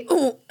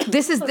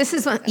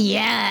is one,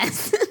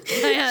 yes.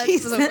 Yeah,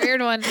 this is a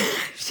weird one.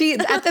 She,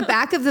 at the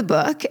back of the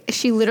book,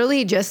 she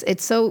literally just,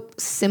 it's so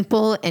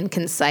simple and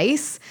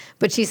concise,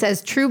 but she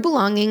says, true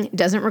belonging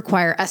doesn't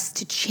require us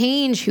to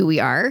change who we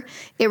are.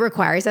 It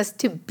requires us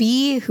to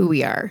be who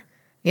we are.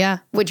 Yeah.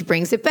 Which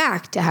brings it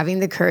back to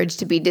having the courage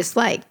to be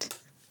disliked.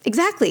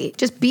 Exactly.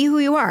 Just be who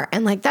you are.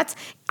 And like,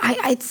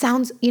 it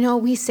sounds, you know,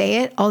 we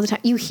say it all the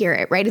time. You hear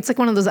it, right? It's like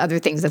one of those other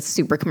things that's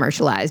super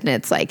commercialized. And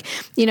it's like,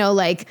 you know,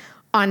 like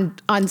on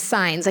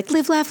signs, like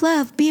live, laugh,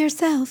 love, be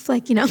yourself.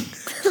 Like, you know,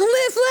 live,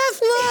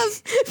 laugh,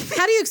 love.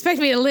 How do you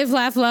expect me to live,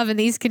 laugh, love in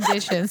these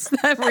conditions? Is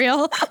that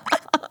real?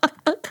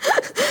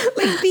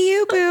 Like, be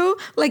you, boo.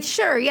 Like,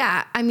 sure.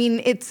 Yeah. I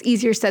mean, it's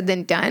easier said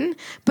than done,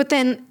 but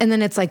then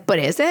it's like, but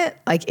is it?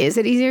 Like, is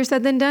it easier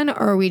said than done? Or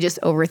are we just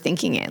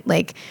overthinking it?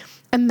 Like,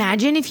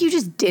 imagine if you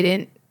just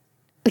didn't,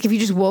 like, if you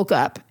just woke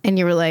up and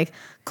you were like,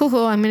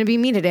 cool, I'm going to be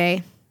me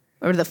today,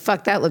 or the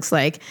fuck that looks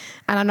like.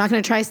 And I'm not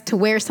going to try to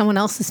wear someone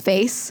else's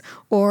face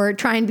or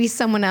try and be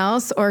someone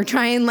else or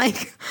try and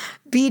like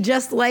be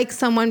just like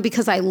someone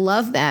because I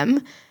love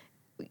them.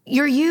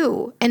 You're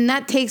you. And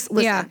that takes,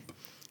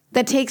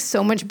 that takes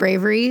so much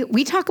bravery.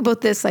 We talk about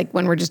this like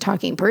when we're just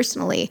talking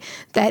personally,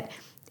 that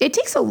it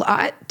takes a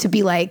lot to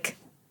be like,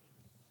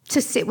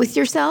 to sit with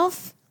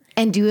yourself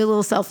and do a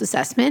little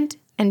self-assessment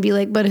and be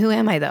like, but who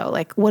am I though?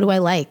 Like, what do I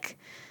like?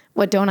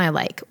 What don't I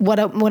like? What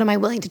am I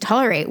willing to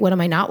tolerate? What am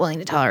I not willing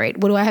to tolerate?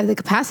 What do I have the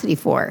capacity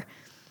for?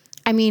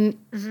 I mean,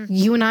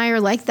 you and I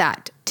are like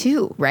that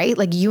too, right?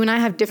 Like, you and I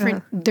have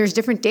different, there's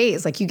different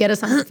days. Like, you get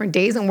us on different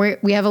days and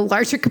we have a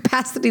larger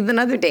capacity than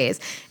other days.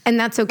 And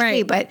that's okay.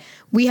 Right. But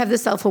we have the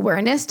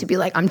self-awareness to be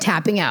like, I'm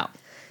tapping out,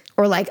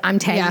 or like, I'm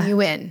tagging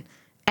you in.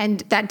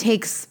 And that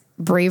takes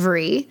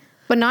bravery,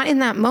 but not in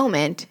that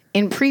moment,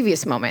 in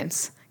previous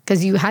moments.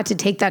 because you had to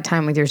take that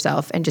time with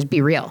yourself and just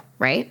be real,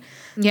 right?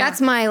 Yeah.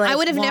 That's my I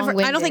would have never.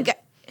 I don't think.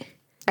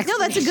 No,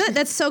 that's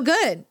That's so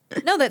good.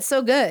 No, that's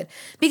so good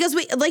because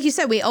we, like you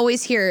said, we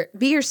always hear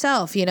be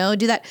yourself. Do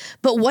that.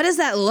 But what does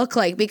that look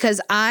like? Because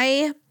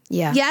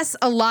yes,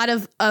 a lot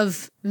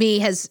of me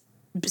has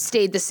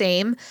stayed the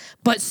same,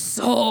 but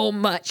so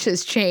much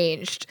has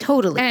changed.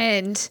 Totally.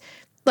 And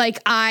like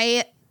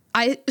I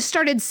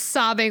started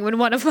sobbing when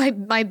one of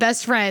my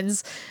best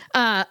friends,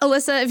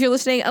 Alyssa, if you're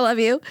listening, I love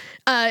you.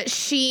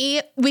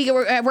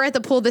 We're at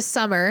the pool this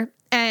summer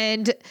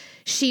and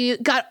she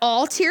got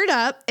all teared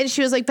up and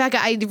she was like, Becca,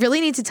 I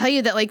really need to tell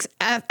you that like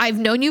I've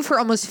known you for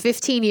almost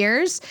 15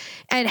 years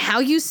and how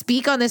you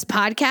speak on this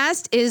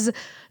podcast is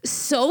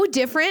so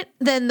different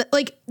than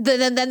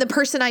the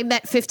person I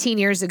met 15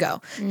 years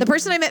ago. Mm-hmm. The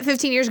person I met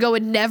 15 years ago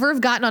would never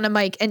have gotten on a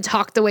mic and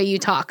talked the way you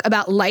talk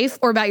about life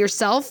or about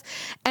yourself.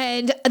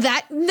 And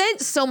that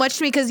meant so much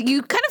to me because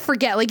you kind of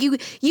forget, like you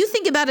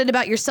think about it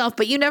about yourself,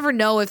 but you never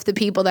know if the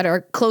people that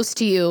are close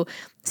to you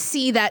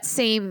see that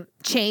same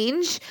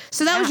change.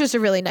 So that was just a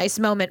really nice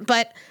moment.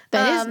 But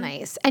that is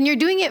nice. And you're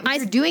doing it,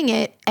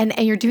 and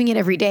you're doing it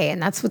every day. And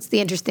that's what's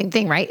the interesting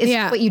thing, right?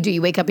 It's what you do. You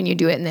wake up and you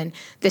do it and then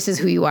this is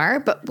who you are.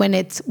 But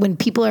when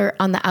people are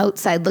on the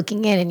outside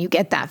looking in and you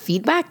get that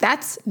feedback,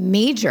 that's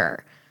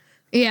major.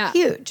 Yeah.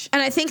 Huge.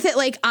 And I think that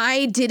like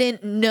I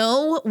didn't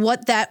know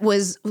what that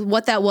was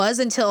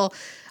until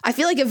I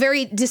feel like a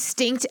very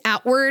distinct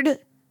outward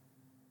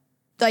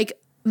like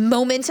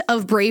moment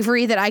of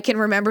bravery that I can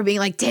remember being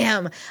like,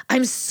 damn,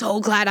 I'm so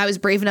glad I was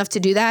brave enough to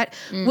do that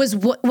was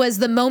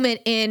the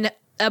moment in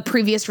a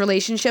previous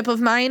relationship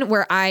of mine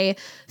where I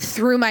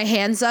threw my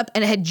hands up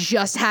and had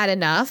just had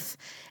enough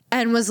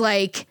and was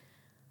like,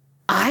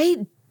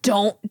 I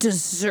don't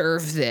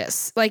deserve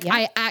this. Like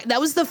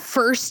that was the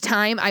first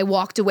time I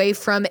walked away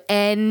from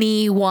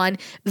anyone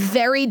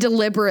very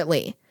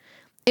deliberately.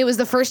 It was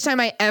the first time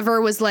I ever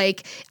was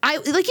like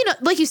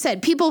you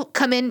said, people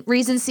come in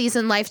reason,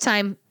 season,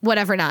 lifetime,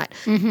 whatever not.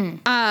 Mm-hmm.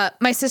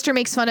 My sister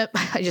makes fun of,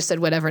 I just said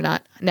whatever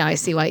not. Now I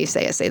see why I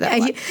say that a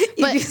lot.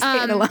 You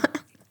say it a lot.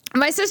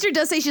 My sister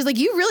does say, she's like,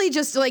 you really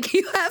just like,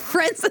 you have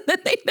friends and then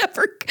they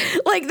never,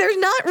 like, they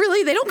don't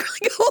really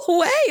go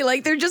away.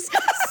 Like they're just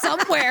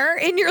somewhere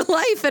in your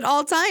life at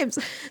all times.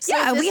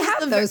 So we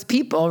have those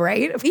people,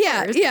 right? Of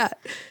course. Yeah.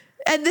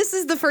 And this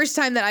is the first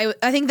time that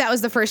I think that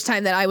was the first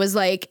time that I was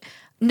like,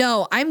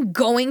 no, I'm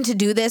going to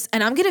do this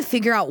and I'm going to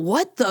figure out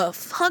what the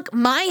fuck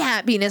my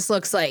happiness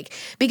looks like.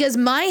 Because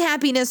my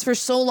happiness for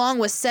so long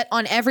was set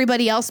on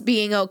everybody else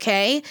being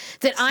okay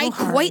that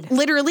quite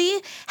literally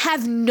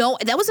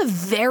that was a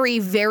very,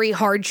 very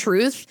hard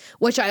truth,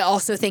 which I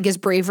also think is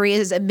bravery,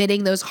 is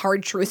admitting those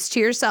hard truths to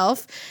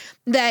yourself.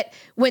 That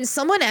when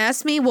someone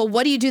asked me, well,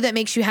 what do you do that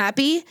makes you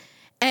happy?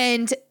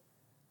 And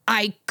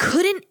I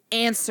couldn't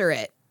answer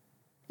it.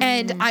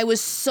 And I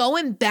was so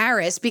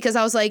embarrassed because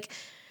I was like,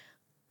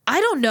 I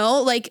don't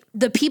know, like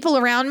the people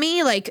around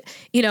me, like,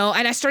 and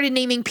I started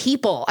naming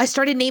people. I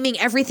started naming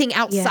everything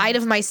outside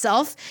of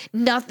myself.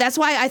 That's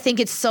why I think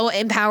it's so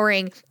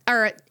empowering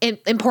or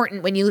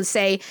important when you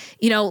say,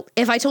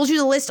 if I told you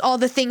to list all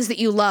the things that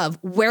you love,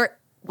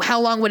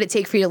 how long would it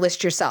take for you to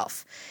list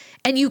yourself?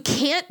 And you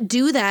can't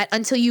do that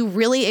until you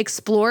really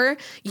explore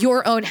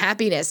your own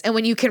happiness. And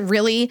when you can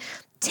really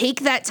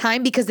take that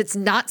time, because it's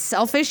not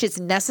selfish, it's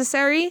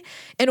necessary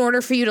in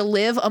order for you to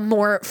live a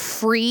more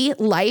free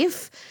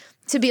life.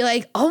 To be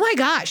like, oh my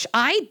gosh,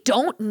 I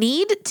don't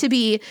need to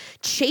be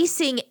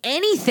chasing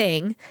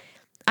anything.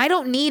 I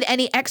don't need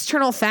any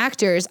external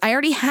factors. I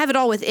already have it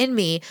all within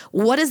me.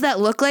 What does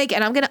that look like?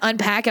 And I'm going to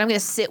unpack and I'm going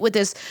to sit with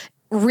this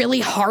really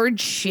hard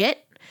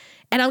shit.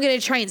 And I'm going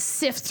to try and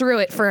sift through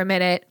it for a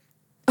minute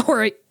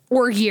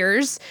or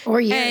years.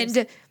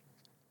 And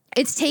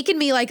it's taken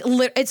me like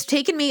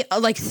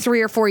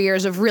 3 or 4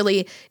 years of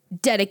really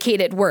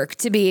dedicated work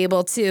to be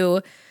able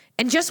to.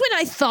 And just when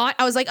I thought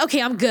I was like,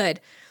 okay, I'm good.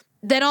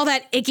 Then all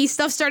that icky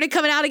stuff started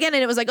coming out again.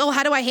 And it was like, oh,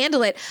 how do I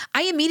handle it?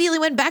 I immediately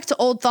went back to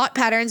old thought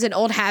patterns and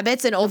old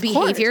habits and old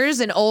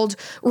behaviors and old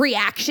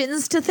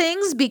reactions to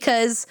things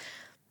because,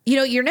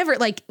 you're never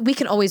like, we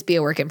can always be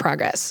a work in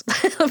progress.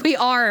 We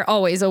are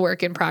always a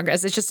work in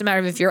progress. It's just a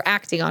matter of if you're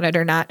acting on it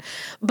or not.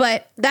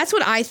 But that's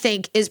what I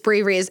think is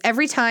bravery, is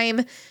every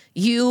time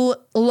you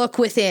look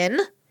within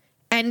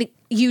and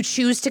you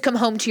choose to come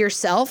home to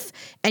yourself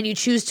and you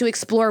choose to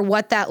explore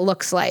what that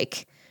looks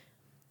like,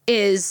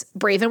 is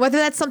brave. And whether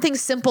that's something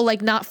simple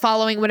like not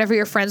following whatever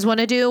your friends want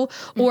to do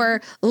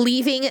or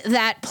leaving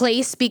that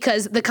place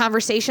because the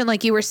conversation,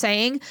 like you were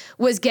saying,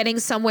 was getting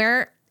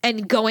somewhere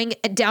and going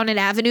down an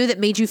avenue that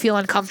made you feel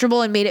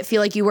uncomfortable and made it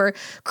feel like you were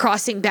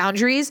crossing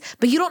boundaries,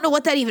 but you don't know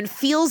what that even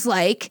feels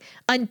like.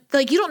 You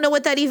don't know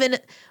what that even,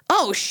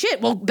 oh shit,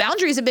 well,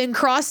 boundaries have been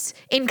crossed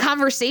in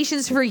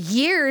conversations for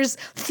years,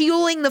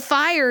 fueling the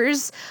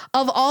fires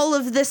of all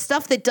of this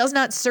stuff that does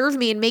not serve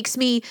me and makes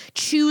me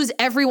choose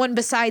everyone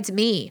besides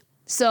me.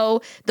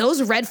 So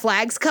those red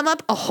flags come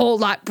up a whole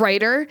lot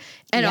brighter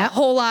and a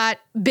whole lot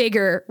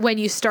bigger when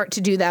you start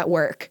to do that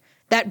work,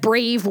 that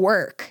brave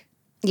work,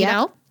 you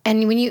know?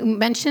 And when you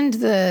mentioned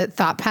the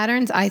thought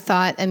patterns, I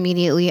thought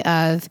immediately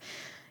of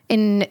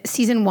in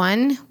season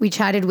 1, we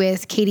chatted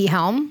with Katie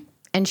Helm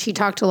and she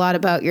talked a lot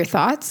about your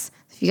thoughts.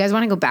 If you guys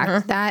want to go back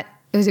to that,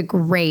 it was a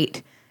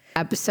great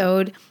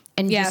episode.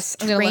 And Yes,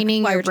 just I'm gonna look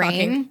training while your you're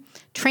talking. brain,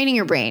 training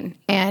your brain.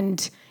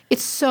 And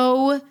it's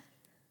so,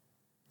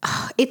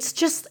 it's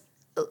just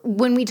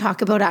when we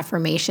talk about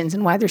affirmations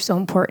and why they're so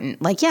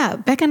important. Like, yeah,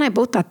 Becca and I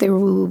both thought they were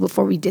woo-woo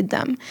before we did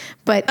them.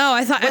 But Oh,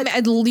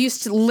 I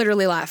used to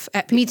literally laugh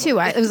at people. me too.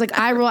 It was like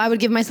I would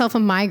give myself a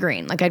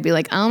migraine. Like I'd be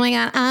like, oh my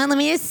God, let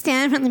me just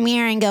stand in front of the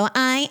mirror and go,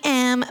 I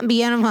am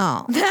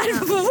beautiful.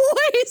 That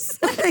voice.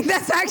 Like,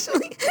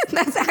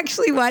 that's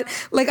actually what,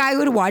 like, I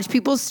would watch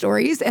people's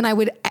stories and I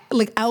would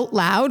like out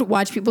loud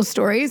watch people's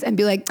stories and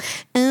be like,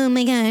 oh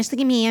my gosh, look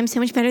at me. I'm so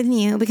much better than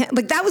you. Because,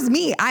 like, that was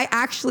me. I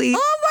actually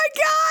Oh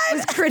my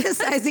was God.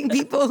 criticizing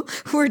people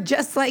who are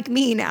just like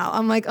me now.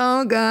 I'm like,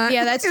 oh God.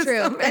 Yeah, that's It's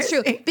true. so That's true.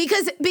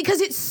 embarrassing.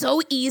 Because it's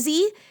so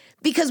easy.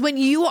 Because when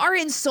you are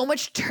in so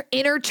much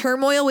inner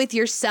turmoil with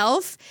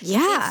yourself,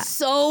 Yeah. it's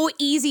so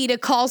easy to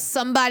call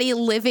somebody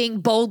living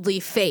boldly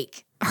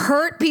fake.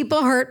 Hurt people,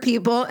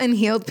 and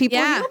healed people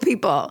Yeah. heal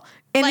people.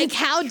 And Like, it's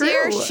how true.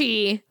 dare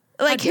she?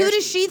 Like, dare who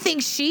does she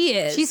think she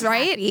is? She's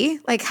right. happy.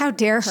 Like, how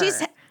dare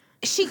her?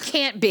 She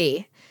can't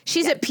be.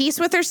 She's at peace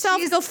with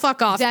herself. Go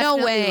fuck off. Definitely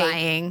No way.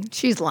 lying.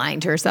 She's lying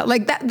to herself.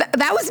 Like that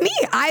was me.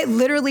 I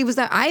literally was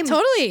that. I'm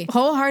Totally.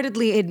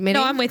 wholeheartedly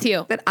admitting. No, I'm with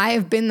you. That I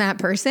have been that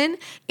person,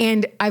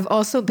 and I've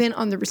also been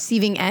on the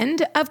receiving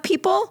end of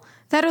people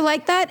that are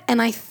like that,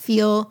 and I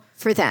feel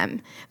for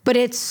them. But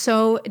it's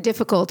so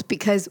difficult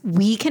because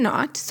we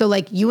cannot. So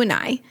like you and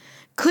I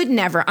could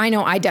never. I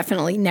know I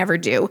definitely never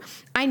do.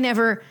 I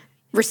never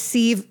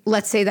receive,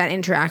 let's say, that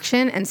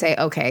interaction and say,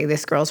 okay,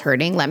 this girl's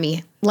hurting. Let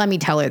me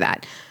tell her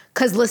that.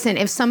 Because listen,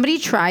 if somebody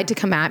tried to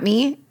come at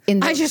me in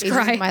those just stages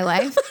cry. of my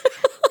life,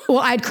 well,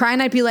 I'd cry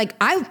and I'd be like,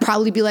 I would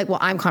probably be like, well,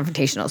 I'm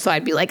confrontational. So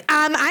I'd be like,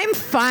 I'm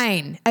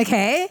fine.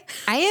 Okay.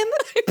 I am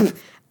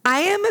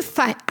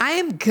fine. I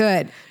am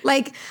good.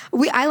 Like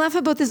I laugh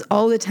about this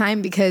all the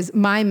time because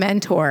my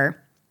mentor,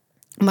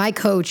 my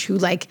coach, who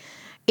like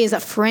is a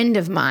friend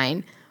of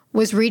mine,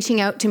 was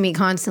reaching out to me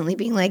constantly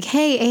being like,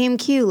 hey,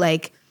 AMQ,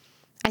 like,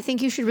 I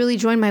think you should really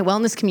join my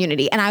wellness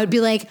community. And I would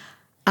be like,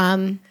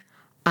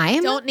 I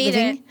am Don't need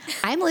living,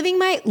 I'm living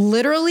my,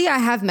 literally, I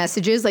have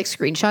messages, like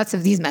screenshots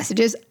of these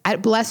messages. I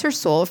bless her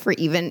soul for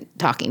even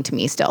talking to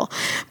me still.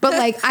 But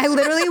like, I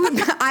literally would,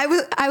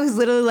 I was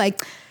literally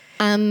like,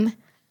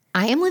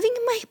 I am living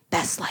my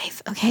best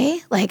life,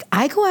 okay? Like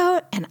I go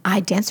out and I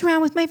dance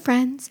around with my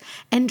friends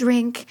and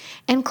drink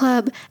and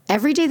club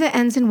every day that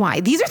ends in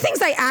Y. These are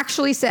things I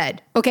actually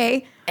said,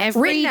 okay?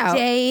 Every Written out.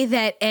 day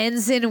that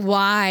ends in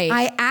Y.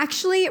 I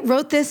actually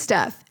wrote this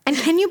stuff. And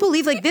can you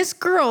believe, like, this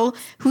girl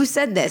who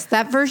said this,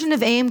 that version of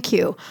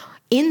AMQ,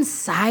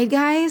 inside,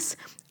 guys,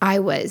 I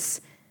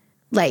was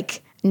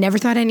like, never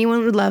thought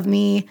anyone would love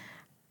me,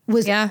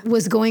 was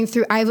going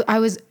through, I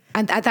was,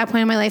 at that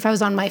point in my life, I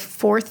was on my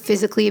 4th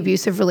physically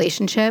abusive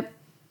relationship.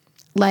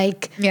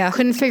 Like,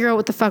 couldn't figure out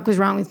what the fuck was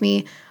wrong with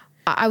me.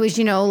 I was,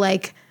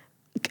 like,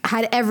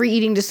 had every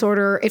eating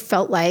disorder, it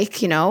felt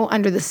like,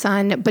 under the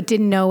sun, but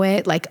didn't know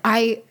it. Like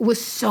I was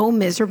so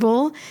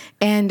miserable.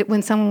 And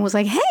when someone was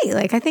like, hey,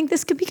 like, I think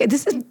this could be good.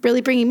 This is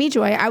really bringing me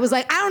joy. I was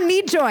like, I don't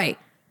need joy.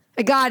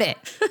 I got it.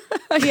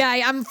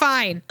 Yeah, I'm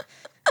fine.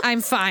 I'm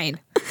fine.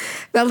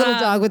 That little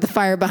dog with the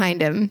fire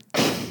behind him.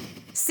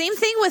 Same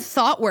thing with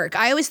thought work.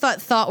 I always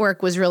thought thought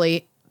work was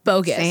really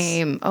bogus.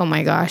 Same. Oh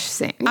my gosh.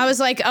 Same. I was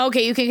like,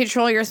 okay, you can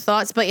control your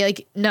thoughts, but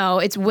like, no,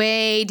 it's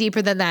way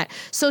deeper than that.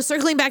 So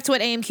circling back to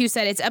what AMQ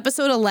said, it's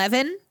episode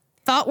 11,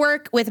 thought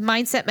work with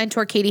mindset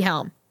mentor Katie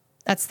Helm.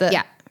 That's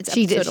the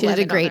She did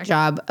a great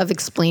job of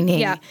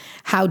explaining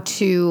how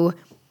to.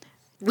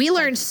 We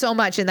learned so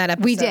much in that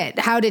episode. We did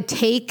how to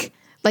take,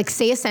 like,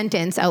 say a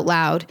sentence out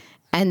loud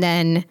and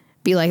then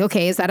be like,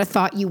 okay, is that a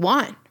thought you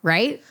want?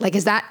 Right? Like,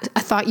 is that a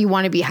thought you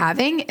want to be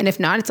having? And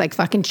if not, it's like,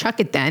 fucking chuck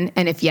it then.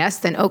 And if yes,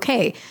 then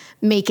okay,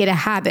 make it a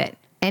habit.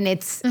 And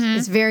it's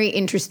very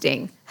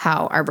interesting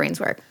how our brains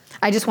work.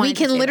 I just want we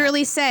can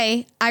literally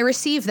say, I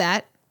receive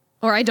that,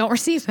 or I don't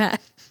receive that.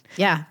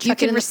 Yeah. You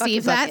can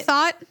receive that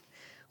thought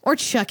or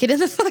chuck it in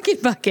the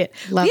fucking bucket.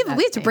 We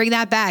have to bring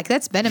that back.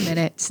 That's been a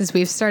minute since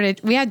we've started.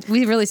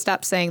 We really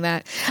stopped saying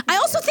that. I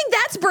also think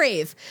that's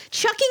brave.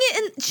 Chucking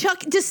it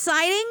in,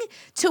 deciding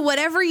to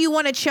whatever you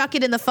want to chuck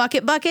it in the fuck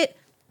it bucket,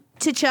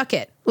 to chuck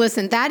it.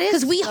 Listen, that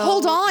is because we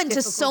hold on to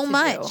difficult so to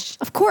much.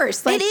 do. Of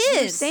course, like it you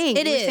were is. saying,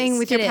 It you were is. saying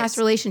with your It past is.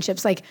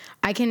 relationships, like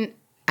I can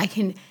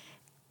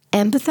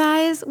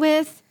empathize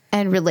with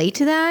and relate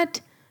to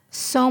that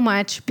so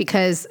much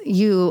because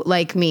you,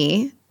 like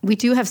me, we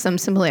do have some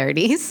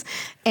similarities,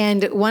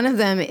 and one of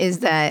them is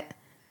that.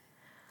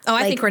 Oh,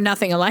 I think we're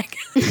nothing alike.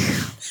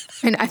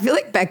 And I feel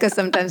like Becca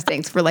sometimes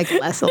thinks we're like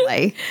less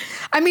alike.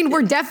 I mean,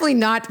 we're definitely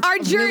not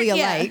really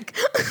alike,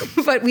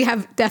 but we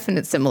have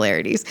definite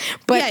similarities.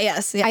 But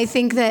I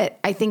think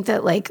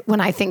that like when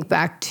I think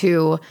back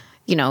to,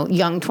 young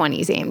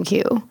 20s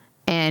AMQ,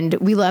 and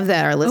we love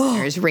that our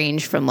listeners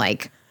range from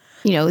like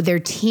their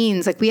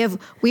teens. Like we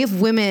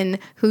have women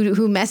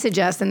who message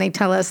us and they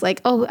tell us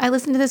like, oh, I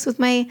listen to this with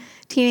my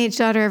teenage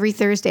daughter every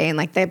Thursday. And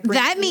like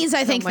that means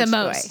I think the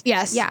most. Joy.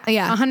 Yes. Yeah.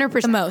 Yeah.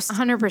 100%. The most.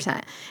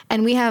 100%.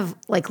 And we have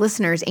like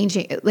listeners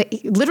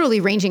literally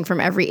ranging from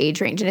every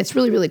age range. And it's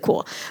really, really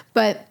cool.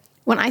 But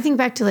when I think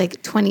back to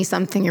like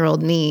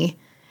 20-something-year-old me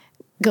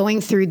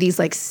going through these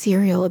like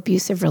serial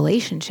abusive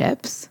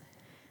relationships,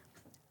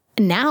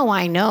 now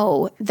I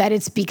know that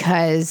it's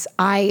because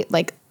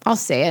I'll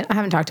say it. I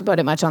haven't talked about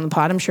it much on the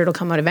pod. I'm sure it'll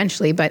come out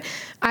eventually, but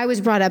I was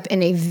brought up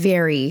in a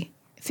very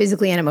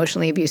physically and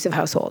emotionally abusive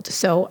household.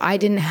 So I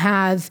didn't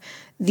have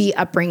the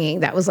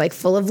upbringing that was like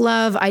full of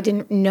love. I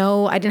didn't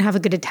have a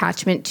good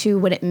attachment to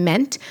what it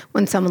meant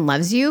when someone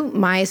loves you.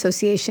 My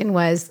association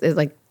was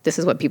like, this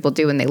is what people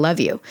do when they love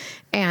you.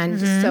 And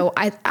so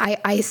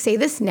I say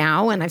this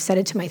now, and I've said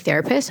it to my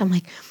therapist. I'm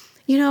like,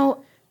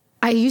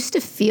 I used to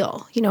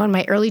feel, in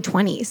my early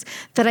 20s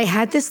that I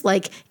had this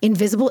like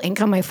invisible ink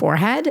on my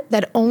forehead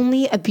that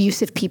only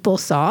abusive people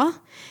saw.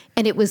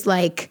 And it was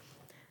like,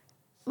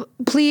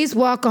 please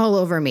walk all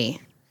over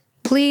me.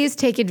 Please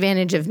take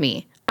advantage of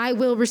me. I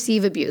will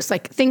receive abuse,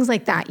 like things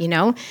like that,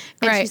 And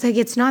she's like,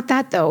 it's not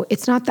that though.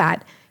 It's not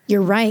that.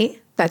 You're right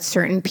that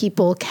certain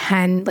people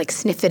can like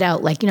sniff it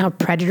out. Like, how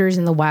predators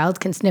in the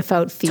wild can sniff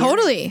out fear.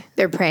 Totally.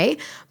 Their prey.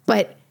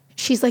 But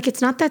she's like,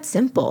 it's not that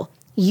simple.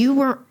 You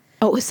were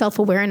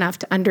self-aware enough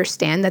to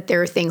understand that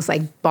there are things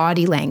like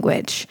body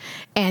language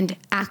and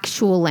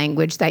actual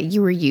language that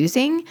you were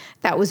using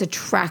that was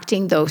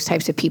attracting those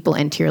types of people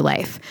into your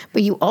life.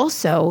 But you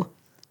also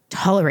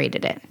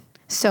tolerated it.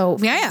 So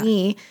for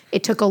me,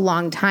 it took a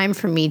long time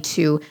for me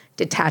to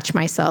detach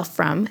myself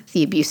from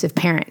the abusive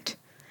parent.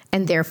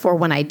 And therefore,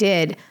 when I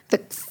did,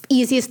 the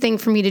easiest thing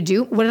for me to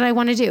do, what did I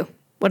want to do?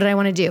 What did I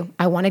want to do?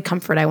 I wanted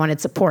comfort. I wanted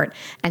support.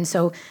 And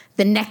so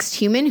the next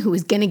human who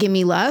was going to give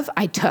me love,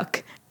 I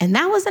took. And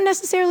that wasn't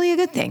necessarily a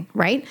good thing,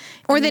 right?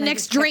 Or the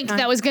next drink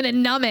that was going to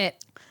numb it.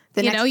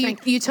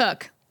 You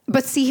took.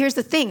 But see, here's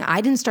the thing.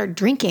 I didn't start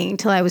drinking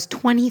until I was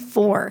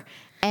 24.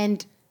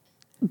 And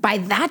by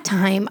that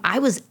time, I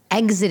was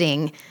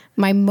exiting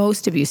my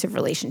most abusive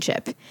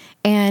relationship.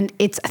 And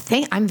it's a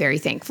thing. I'm very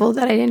thankful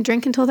that I didn't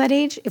drink until that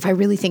age. If I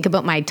really think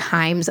about my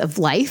times of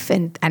life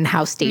and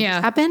how stages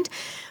happened.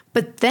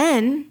 But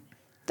then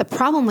the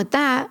problem with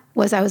that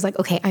was I was like,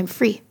 okay, I'm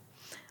free.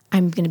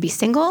 I'm going to be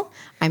single.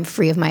 I'm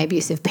free of my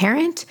abusive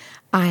parent.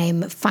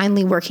 I'm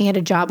finally working at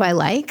a job I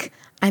like.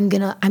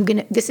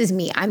 This is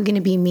me. I'm going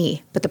to be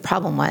me. But the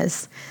problem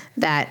was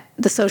that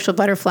the social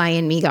butterfly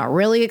in me got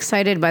really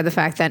excited by the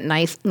fact that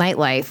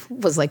nightlife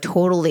was like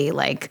totally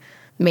like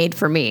made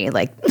for me.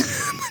 Like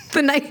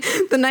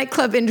the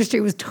nightclub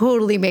industry was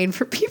totally made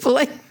for people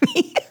like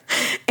me.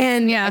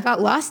 And I got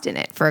lost in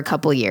it for a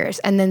couple years.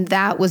 And then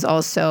that was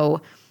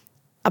also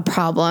a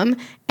problem.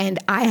 And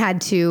I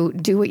had to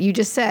do what you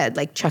just said,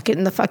 like chuck it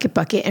in the fuck it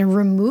bucket and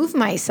remove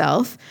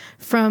myself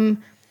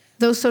from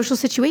those social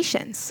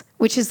situations,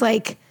 which is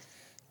like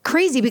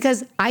crazy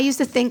because I used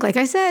to think, like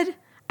I said,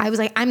 I was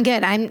like, I'm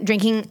good. I'm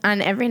drinking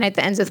on every night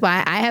that ends with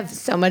why. I have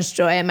so much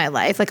joy in my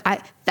life. Like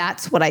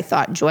that's what I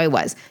thought joy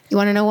was. You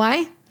want to know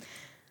why?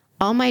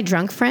 All my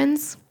drunk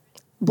friends,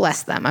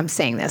 bless them. I'm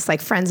saying this,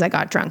 like friends I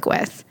got drunk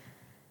with.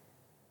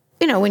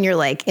 When you're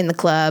like in the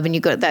club and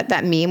you go to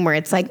that meme where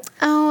it's like,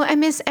 oh, I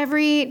miss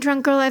every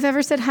drunk girl I've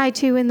ever said hi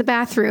to in the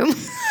bathroom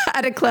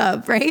at a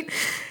club, right?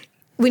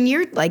 When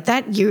you're like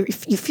that, you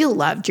feel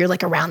loved. You're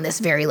like around this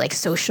very like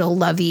social,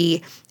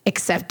 lovey,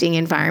 accepting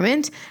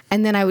environment.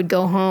 And then I would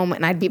go home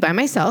and I'd be by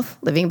myself,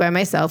 living by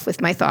myself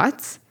with my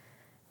thoughts.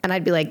 And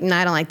I'd be like, no,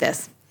 I don't like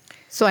this.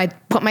 So I'd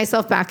put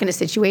myself back in a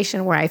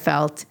situation where I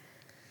felt,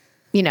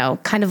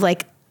 kind of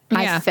like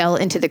I fell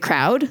into the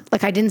crowd.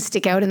 Like I didn't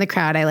stick out in the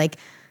crowd. I like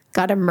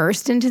got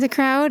immersed into the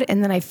crowd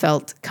and then I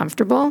felt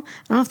comfortable. I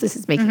don't know if this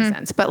is making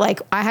sense, but like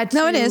I had to.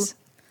 No, it is.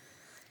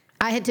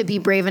 I had to be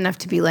brave enough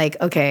to be like,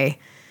 okay,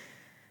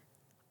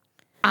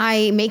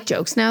 I make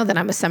jokes now that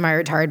I'm a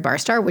semi-retired bar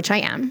star, which I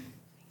am.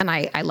 And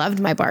I loved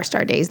my bar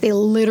star days. They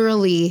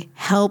literally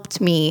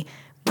helped me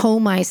pull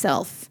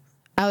myself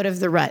out of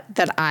the rut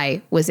that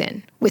I was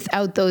in.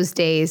 Without those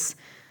days,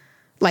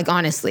 like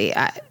honestly,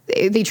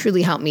 they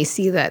truly helped me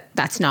see that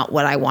that's not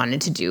what I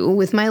wanted to do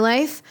with my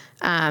life.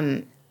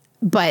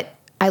 But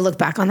I look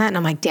back on that and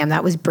I'm like, damn,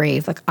 that was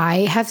brave. Like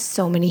I have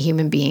so many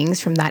human beings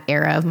from that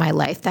era of my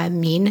life that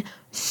mean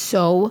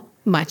so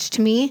much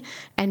to me,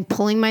 and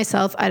pulling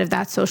myself out of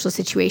that social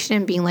situation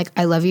and being like,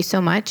 I love you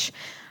so much.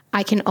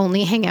 I can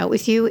only hang out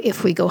with you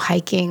if we go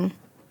hiking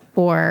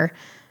or,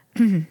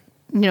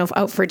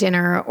 out for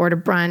dinner or to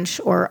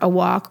brunch or a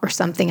walk or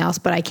something else,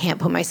 but I can't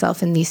put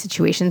myself in these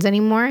situations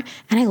anymore.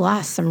 And I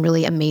lost some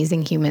really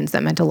amazing humans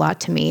that meant a lot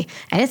to me,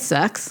 and it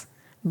sucks,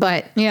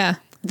 but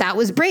that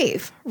was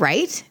brave,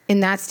 right?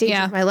 In that stage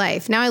of my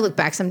life. Now I look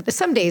back,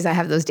 some days I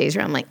have those days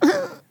where I'm like,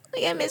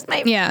 I miss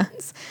my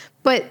friends.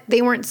 But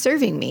they weren't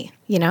serving me,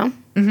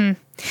 Mm-hmm.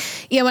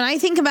 Yeah, when I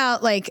think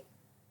about like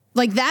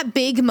like that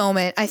big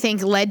moment, I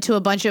think, led to a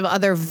bunch of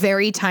other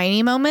very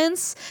tiny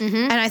moments.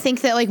 And I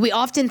think that like we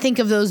often think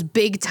of those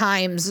big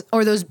times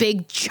or those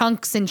big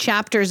chunks and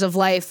chapters of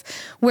life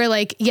where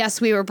like,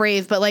 yes, we were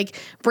brave, but like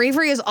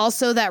bravery is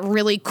also that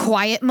really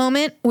quiet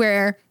moment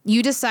where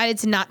you decided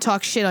to not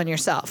talk shit on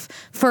yourself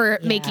for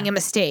making a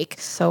mistake.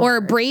 Or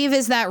brave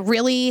is that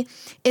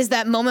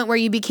moment where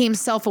you became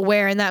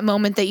self-aware, and that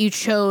moment that you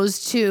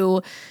chose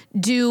to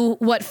do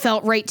what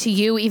felt right to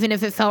you, even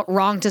if it felt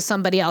wrong to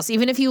somebody else,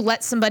 even if you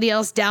let somebody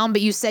else down,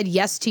 but you said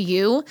yes to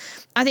you.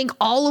 I think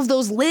all of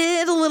those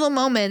little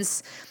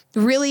moments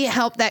really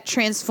help that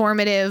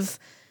transformative,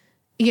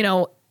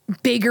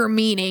 bigger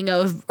meaning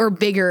of, or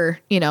bigger,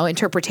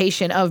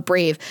 interpretation of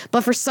brave.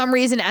 But for some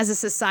reason, as a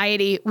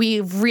society, we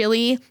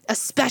really,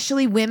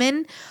 especially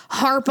women,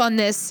 harp on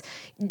this.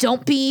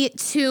 Don't be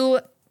too,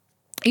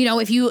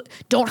 if you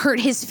don't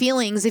hurt his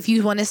feelings, if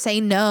you want to say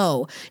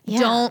no,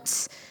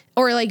 don't,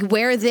 or like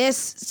wear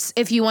this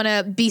if you want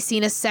to be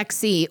seen as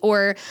sexy,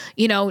 or,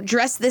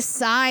 dress this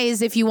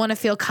size if you want to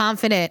feel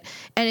confident.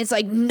 And it's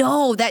like,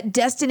 no, that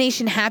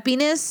destination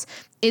happiness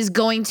is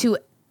going to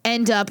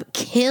end up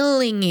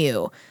killing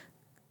you.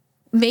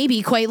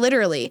 Maybe quite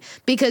literally,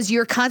 because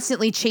you're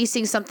constantly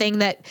chasing something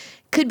that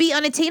could be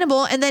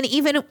unattainable. And then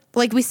even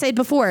like we said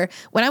before,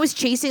 when I was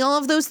chasing all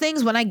of those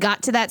things, when I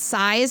got to that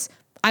size,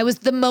 I was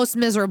the most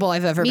miserable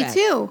I've ever been. Me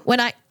too. When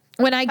I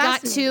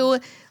got to,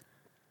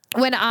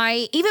 when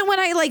I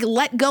like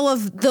let go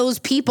of those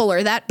people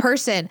or that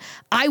person,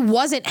 I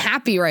wasn't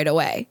happy right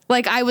away.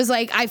 Like I was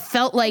like, I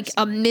felt like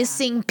a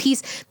missing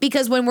piece,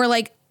 because when we're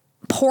like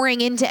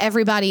pouring into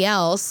everybody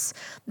else,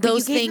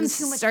 those things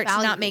start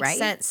to not make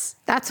sense.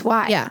 That's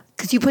why. Yeah.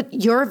 Because you put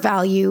your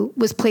value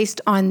was placed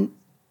on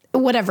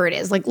whatever it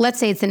is. Like, let's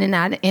say it's an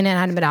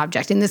inanimate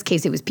object. In this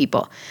case, it was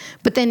people.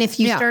 But then if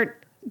you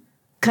start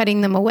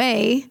cutting them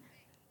away,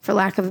 for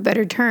lack of a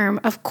better term,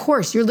 of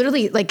course, you're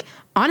literally like,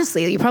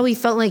 honestly, you probably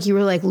felt like you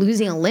were like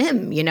losing a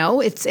limb,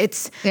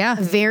 It's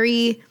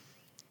very...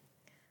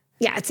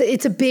 Yeah,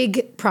 it's a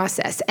big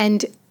process.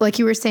 And like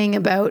you were saying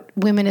about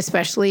women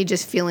especially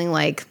just feeling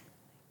like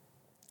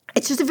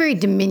it's just a very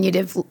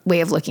diminutive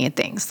way of looking at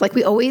things. Like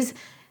we always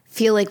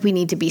feel like we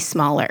need to be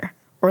smaller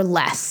or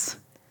less,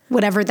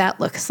 whatever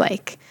that looks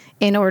like,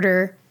 in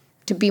order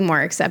to be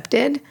more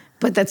accepted.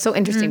 But that's so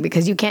interesting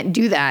because you can't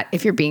do that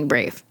if you're being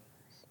brave.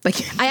 Like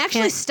I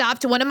actually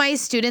stopped. One of my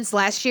students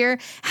last year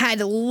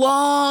had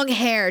long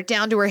hair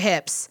down to her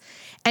hips,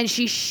 and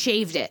she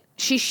shaved it.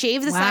 She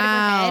shaved the side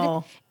of her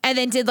head and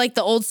then did like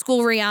the old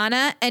school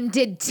Rihanna and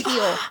did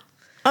teal.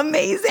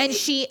 Amazing. And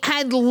she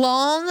had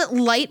long,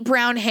 light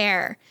brown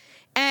hair.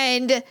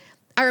 And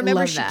I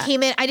remember she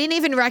came in. I didn't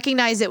even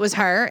recognize it was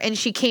her. And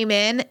she came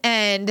in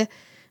and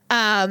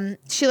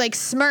she like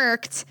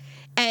smirked.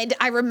 And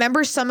I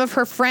remember some of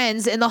her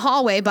friends in the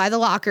hallway by the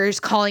lockers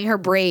calling her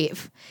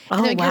brave.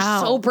 And they're like, you're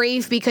so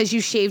brave because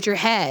you shaved your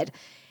head.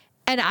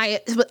 And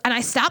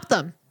I stopped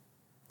them.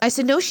 I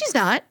said, no, she's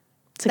not.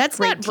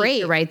 That's not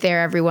brave. Right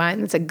there,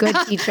 everyone. It's a good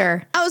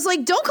teacher. I was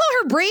like, don't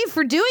call her brave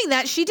for doing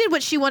that. She did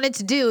what she wanted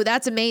to do.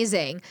 That's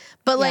amazing.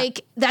 But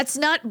like, that's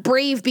not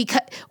brave because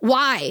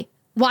why?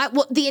 Why?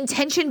 Well, the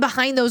intention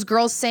behind those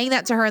girls saying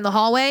that to her in the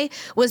hallway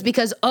was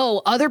because,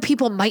 other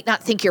people might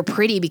not think you're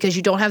pretty because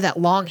you don't have that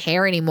long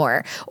hair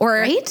anymore.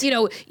 Or,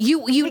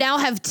 you now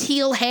have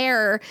teal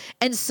hair.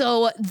 And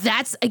so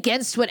that's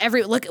against what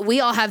look,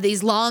 we all have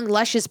these long,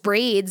 luscious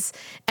braids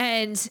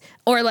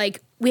or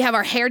like, we have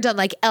our hair done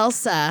like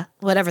Elsa,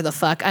 whatever the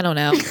fuck. I don't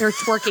know. They're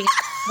twerking,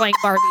 playing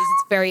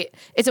Barbies.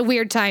 It's a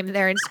weird time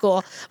there in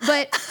school.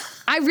 But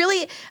I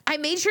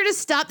made sure to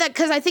stop that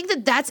because I think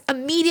that that's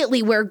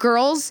immediately where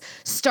girls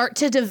start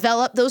to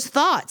develop those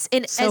thoughts.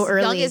 And so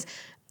as young as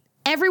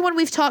everyone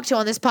we've talked to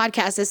on this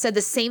podcast has said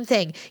the same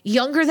thing,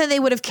 younger than they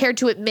would have cared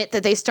to admit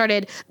that they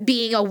started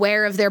being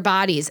aware of their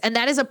bodies. And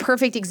that is a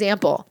perfect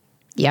example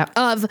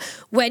of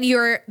when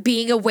you're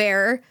being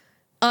aware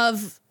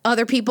of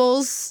other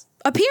people's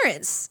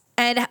appearance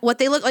and what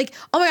they look like.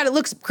 Oh my God, it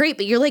looks great,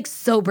 but you're like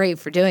so brave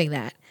for doing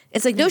that.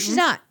 It's like, no, she's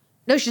not.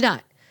 No, she's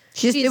not.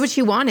 She just did what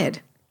she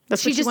wanted.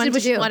 She just did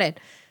what she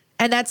wanted.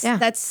 And that's,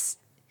 yes,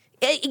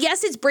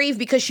 it's brave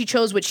because she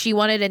chose what she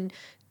wanted and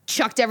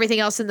chucked everything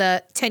else in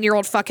the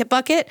 10-year-old fuck it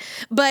bucket.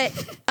 But,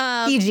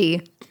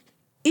 PG.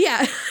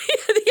 Yeah.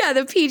 Yeah.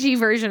 The PG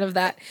version of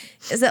that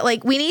is that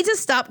like, we need to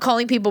stop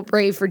calling people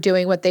brave for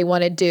doing what they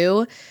want to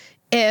do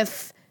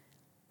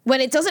when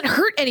it doesn't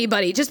hurt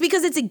anybody, just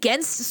because it's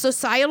against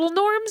societal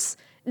norms.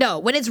 No,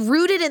 when it's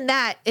rooted in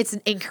that, it's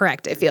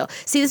incorrect, I feel.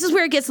 See, this is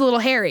where it gets a little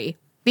hairy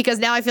because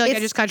now I feel like I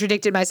just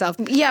contradicted myself.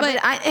 Yeah,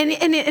 but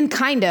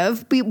kind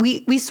of,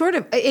 we sort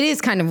of, it is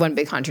kind of one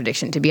big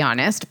contradiction, to be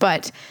honest,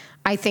 but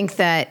I think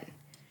that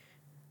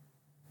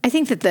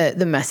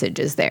the message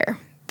is there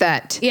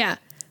that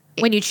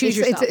when you choose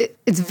yourself,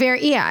 it's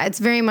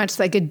very much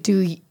like a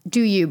do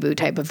you boo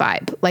type of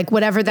vibe, like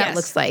whatever that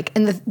looks like.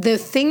 And the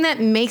thing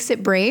that makes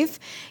it brave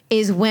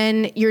is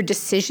when your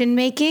decision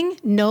making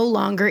no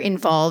longer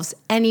involves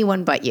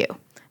anyone but you.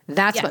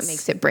 That's what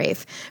makes it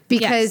brave,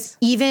 because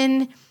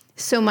even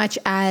so much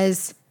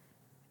as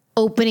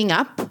opening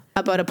up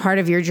about a part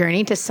of your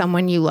journey to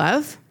someone you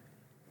love,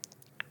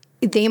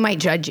 they might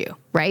judge you,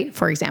 right?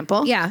 For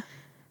example. Yeah.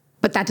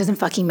 But that doesn't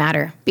fucking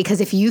matter,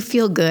 because if you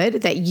feel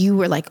good that you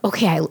were like,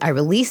 okay, I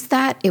released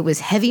that, it was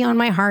heavy on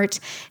my heart,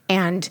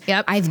 and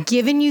I've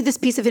given you this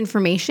piece of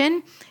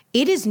information,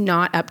 it is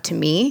not up to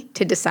me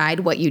to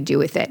decide what you do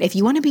with it. If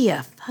you want to be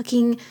a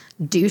fucking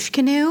douche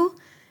canoe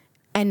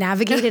and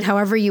navigate it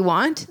however you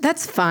want,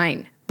 that's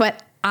fine.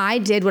 But I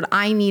did what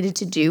I needed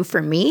to do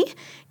for me,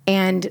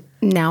 and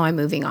now I'm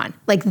moving on.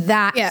 Like,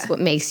 that's what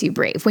makes you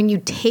brave. When you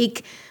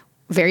take,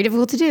 very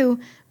difficult to do,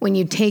 when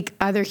you take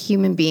other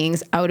human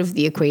beings out of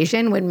the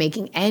equation when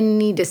making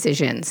any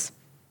decisions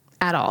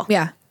at all.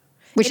 Yeah.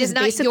 Which it is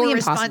not basically your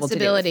impossible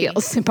responsibility. To do. It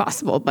feels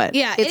impossible, but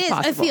yeah, it's it is.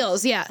 possible. It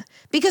feels,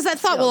 because that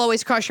thought will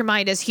always cross your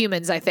mind as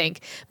humans, I think.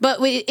 But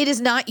it is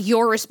not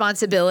your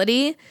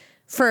responsibility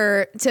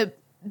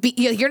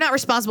you're not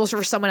responsible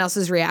for someone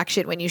else's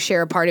reaction when you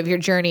share a part of your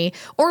journey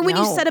or when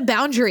you set a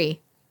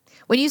boundary.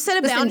 When you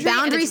set a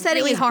boundary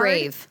setting really is hard,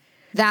 brave.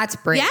 That's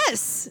brave.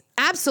 Yes,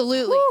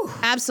 absolutely. Whew.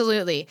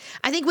 Absolutely.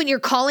 I think when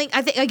you're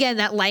again,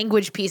 that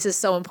language piece is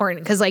so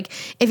important, because like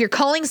if you're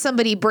calling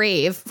somebody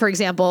brave, for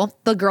example,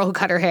 the girl who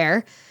cut her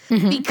hair,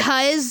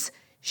 because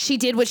she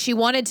did what she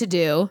wanted to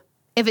do,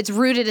 if it's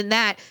rooted in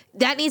that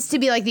needs to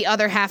be like the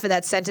other half of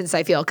that sentence,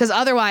 I feel. Because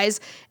otherwise,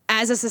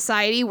 as a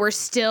society, we're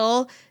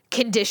still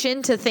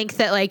conditioned to think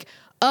that like,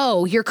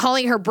 oh, you're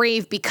calling her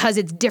brave because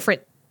it's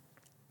different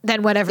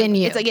than whatever. Than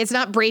you. It's like, it's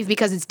not brave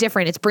because it's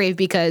different. It's brave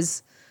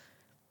because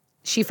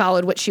she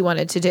followed what she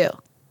wanted to do.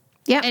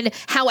 Yeah. And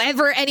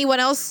however anyone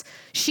else,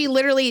 she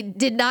literally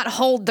did not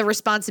hold the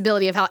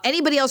responsibility of how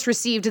anybody else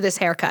received this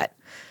haircut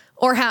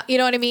or how, you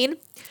know what I mean?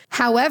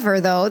 However,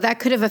 though, that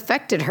could have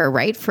affected her,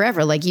 right?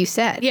 Forever, like you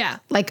said. Yeah.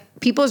 Like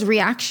people's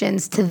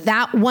reactions to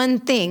that one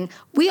thing.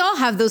 We all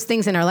have those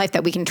things in our life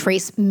that we can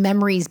trace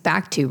memories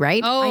back to,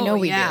 right? Oh, I know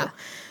we do.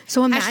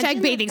 So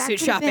imagine bathing that suit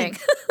could have shopping.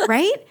 been,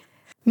 right?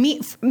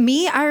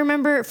 Me, I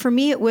remember for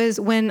me, it was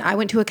when I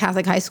went to a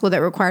Catholic high school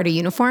that required a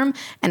uniform.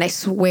 And I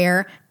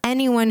swear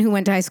anyone who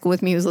went to high school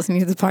with me who's listening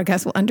to this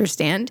podcast will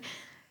understand.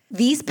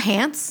 These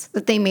pants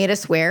that they made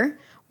us wear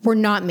were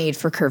not made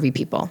for curvy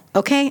people.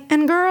 Okay.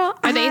 And girl,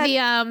 Are they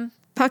the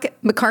pocket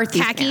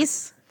McCarthy's khakis?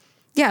 pants.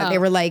 Yeah. They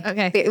were like,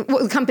 okay.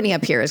 The company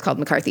up here is called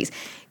McCarthy's.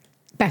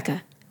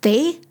 Becca,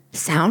 they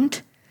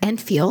sound and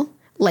feel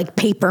like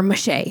paper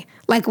mache.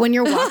 Like when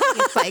you're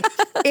walking,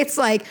 it's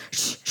like,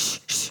 shh, shh,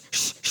 shh,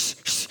 shh, shh,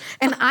 shh.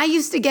 And I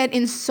used to get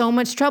in so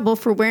much trouble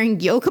for wearing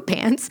yoga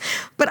pants,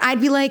 but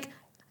I'd be like,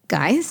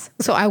 guys.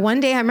 So one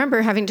day I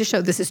remember having to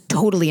show, this is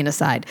totally an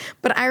aside,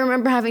 but I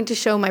remember having to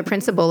show my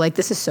principal, like,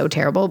 this is so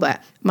terrible,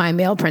 but my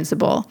male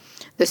principal,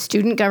 the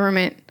student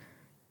government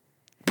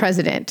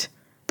president,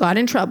 got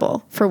in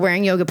trouble for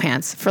wearing yoga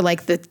pants for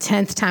like the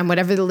 10th time,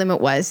 whatever the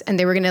limit was, and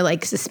they were going to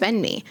like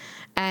suspend me.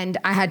 And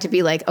I had to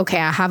be like, okay,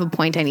 I have a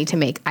point I need to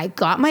make. I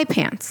got my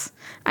pants.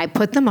 I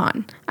put them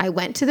on. I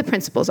went to the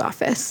principal's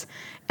office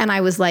and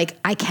I was like,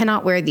 I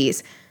cannot wear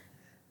these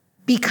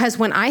because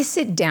when I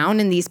sit down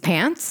in these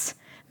pants,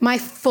 my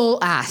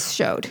full ass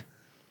showed.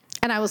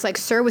 And I was like,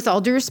 sir, with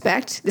all due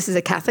respect, this is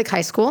a Catholic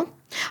high school.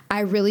 I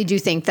really do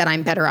think that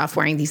I'm better off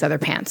wearing these other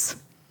pants.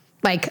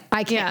 Like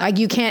I can't, like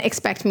you can't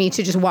expect me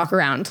to just walk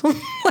around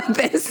like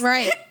this.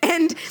 Right.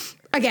 And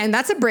again,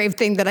 that's a brave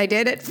thing that I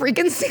did at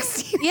freaking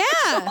 16 Yeah.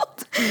 years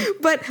old.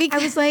 But I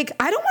was like,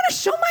 I don't want to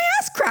show my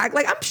ass crack.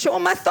 Like I'm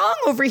showing my thong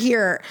over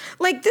here.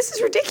 Like this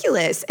is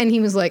ridiculous. And he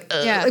was like,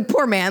 like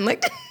poor man,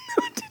 like didn't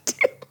know what to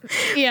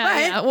do.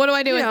 Yeah. What do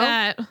I do with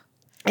that?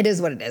 It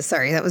is what it is.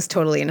 Sorry, that was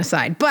totally an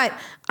aside. But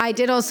I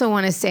did also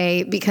want to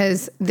say,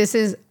 because this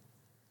is,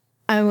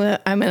 I'm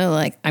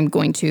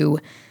going to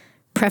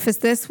preface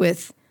this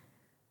with,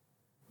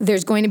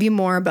 there's going to be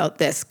more about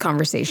this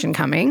conversation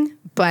coming,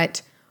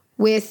 but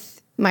with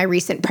my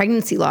recent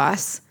pregnancy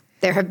loss,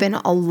 there have been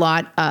a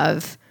lot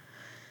of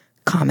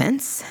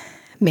comments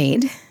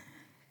made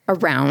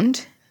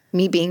around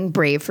me being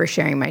brave for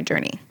sharing my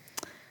journey.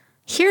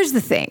 Here's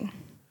the thing.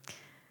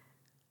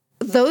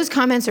 Those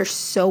comments are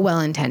so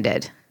well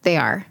intended. They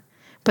are.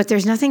 But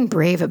there's nothing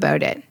brave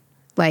about it.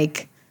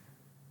 Like,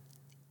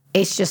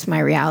 it's just my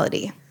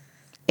reality.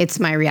 It's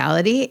my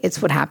reality.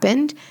 It's what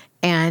happened.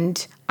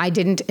 And I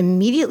didn't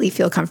immediately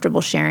feel comfortable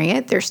sharing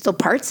it. There's still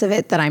parts of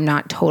it that I'm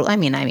not totally,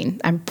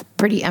 I'm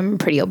a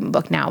pretty open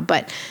book now,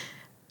 but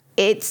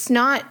it's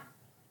not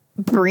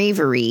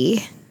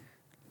bravery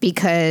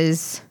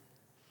because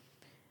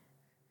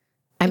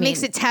It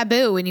makes it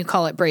taboo when you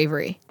call it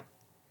bravery.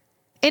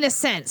 In a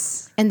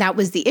sense. And that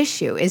was the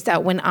issue, is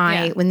that when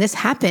this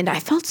happened, I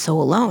felt so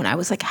alone. I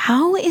was like,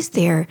 how is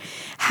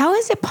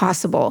it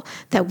possible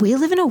that we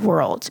live in a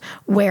world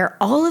where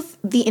all of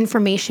the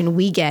information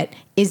we get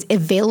is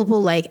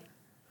available, like,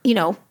 you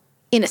know,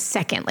 in a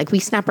second, like we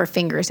snap our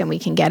fingers and we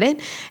can get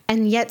it.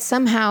 And yet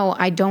somehow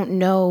I don't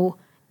know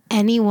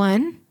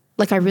anyone.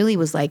 Like I really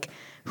was like,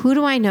 who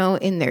do I know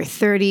in their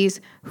 30s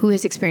who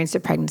has experienced a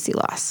pregnancy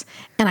loss?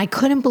 And I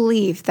couldn't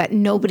believe that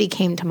nobody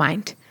came to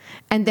mind.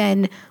 And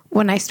then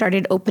when I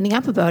started opening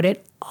up about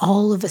it,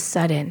 all of a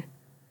sudden,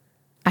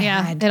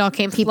 It all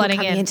came people flooding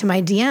coming in. into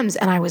my DMs,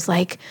 and I was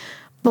like,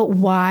 but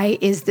why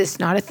is this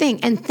not a thing?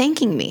 And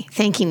thanking me.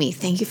 Thank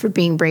you for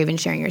being brave and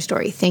sharing your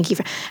story. Thank you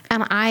for,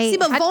 and I See,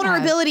 but had to have-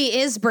 vulnerability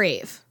is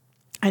brave.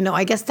 I know.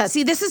 I guess that's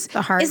See, this is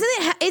the hard. Isn't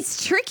it?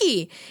 It's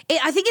tricky.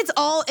 I think it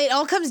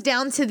all comes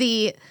down to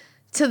the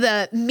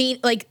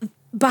meat, like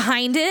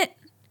behind it.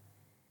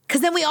 Because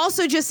then we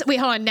also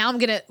hold on. Now I'm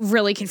gonna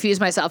really confuse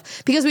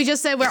myself because we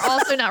just said we're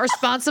also not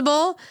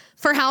responsible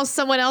for how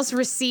someone else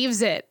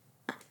receives it,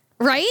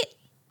 right?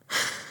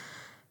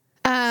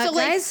 So, like-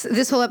 guys,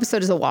 this whole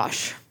episode is a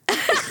wash. No,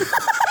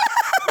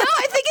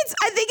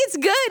 I think it's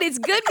good. It's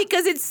good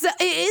because it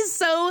is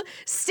so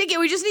sticky.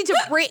 We just need to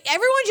break.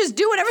 Everyone just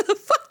do whatever the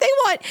fuck they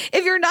want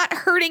if you're not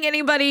hurting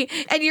anybody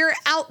and you're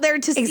out there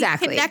to see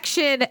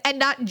connection and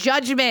not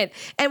judgment.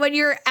 And when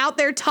you're out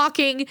there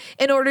talking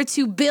in order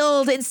to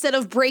build instead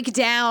of break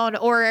down,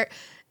 or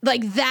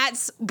like,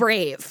 that's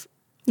brave.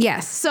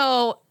 Yes.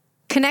 So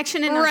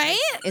Connection and Right?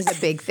 is a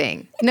big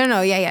thing.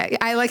 No, yeah.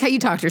 I like how you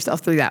talked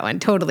yourself through that one.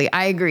 Totally.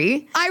 I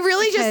agree. I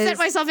really just Because- sent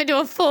myself into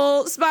a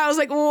full spot. I was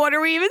like, what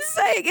are we even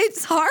saying?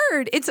 It's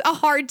hard. It's a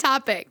hard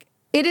topic.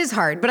 It is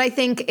hard, but I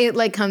think it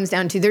like comes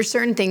down to there's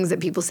certain things that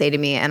people say to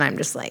me and I'm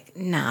just like,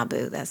 nah,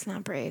 boo, that's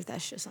not brave.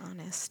 That's just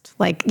honest.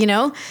 Like, you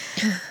know,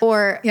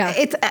 or Yeah.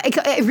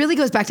 it really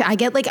goes back to, I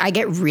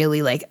get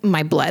really like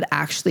my blood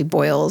actually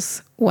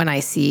boils when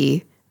I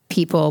see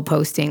people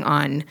posting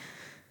on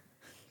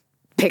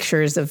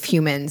pictures of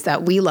humans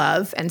that we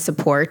love and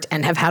support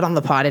and have had on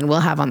the pod and will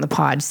have on the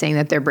pod saying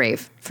that they're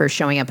brave for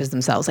showing up as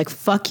themselves. Like,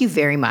 fuck you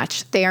very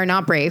much. They are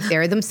not brave.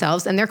 They're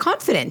themselves and they're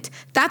confident.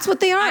 That's what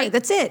they are.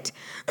 That's it.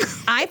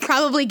 I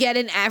probably get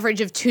an average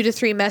of 2 to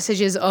 3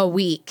 messages a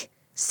week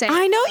saying,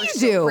 I know "You're you so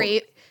do."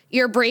 brave.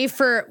 You're brave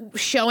for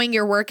showing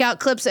your workout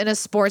clips in a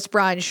sports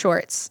bra and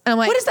shorts." And I'm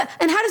like, What is that?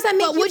 And how does that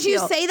make but you would you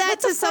feel? say that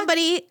What the to fuck?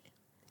 somebody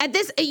at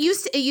this? It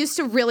used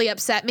to really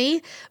upset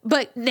me,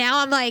 but now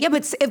I'm like, Yeah,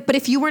 but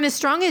if you weren't as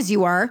strong as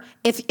you are,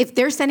 if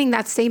they're sending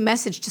that same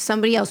message to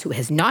somebody else who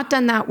has not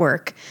done that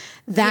work,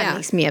 that Yeah.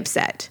 makes me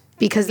upset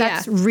because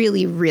that's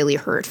really, really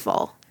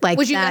hurtful. Like,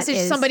 would you that message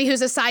is- somebody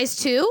who's a size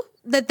 2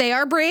 that they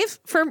are brave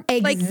for?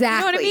 Exactly. Like, you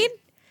know what I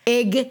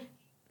mean?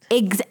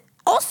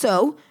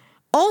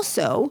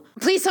 Also,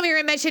 Please tell me you're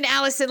going to mention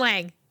Allison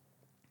Lang.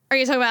 Are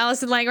you talking about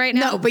Allison Lang right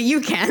now? no, but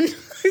you can.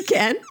 You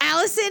can.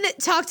 Allison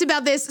talked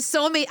about this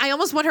so many. I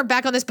almost want her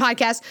back on this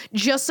podcast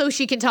just so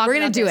she can talk. We're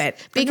gonna about do this.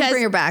 it. We're gonna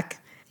bring her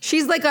back.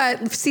 She's like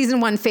a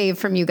season 1 fave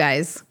from you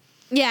guys.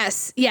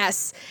 Yes.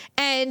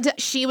 And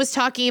she was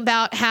talking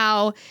about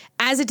how,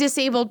 as a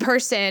disabled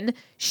person,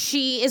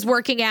 she is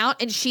working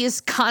out and she is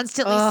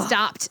constantly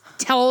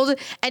told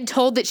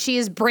that she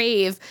is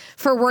brave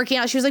for working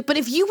out. She was like, but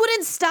if you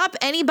wouldn't stop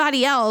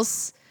anybody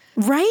else,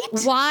 Right?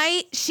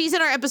 why? She's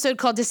in our episode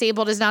called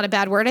Disabled is Not a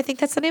Bad Word. I think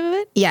that's the name of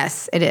it.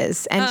 Yes, it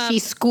is. And she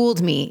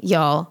schooled me,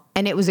 y'all.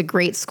 And it was a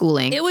great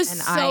schooling. It was and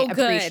so I good.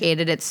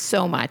 appreciated it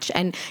so much.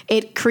 And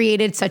it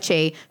created such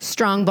a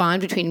strong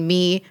bond between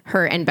me,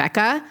 her, and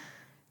Becca.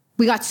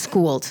 We got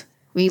schooled.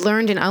 We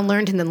learned and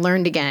unlearned and then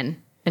learned again.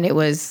 And it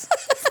was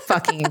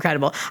fucking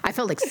incredible. I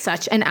felt like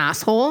such an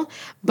asshole,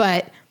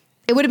 but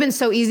it would have been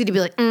so easy to be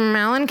like,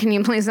 Alan, can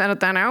you please edit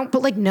that out?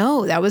 But like,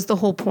 no, that was the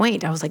whole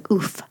point. I was like,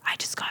 oof, I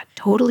just got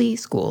totally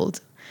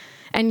schooled.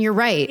 And you're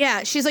right.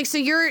 Yeah, she's like, so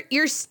you're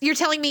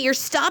telling me you're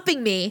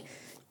stopping me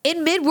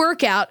in mid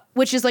workout,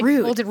 which is like Rude.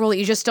 the golden rule that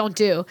you just don't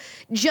do,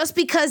 just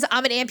because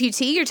I'm an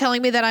amputee. You're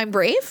telling me that I'm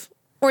brave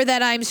or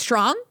that I'm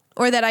strong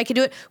or that I can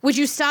do it. Would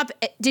you stop?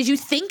 Did you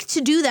think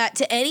to do that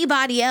to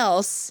anybody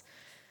else?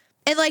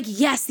 And like,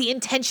 yes, the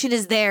intention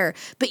is there,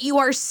 but you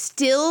are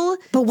still.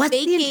 But what's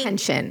making, the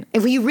intention?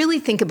 If you really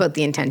think about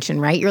the intention,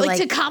 right? You're like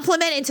to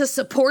compliment and to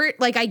support.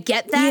 Like, I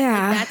get that.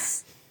 Yeah. Like,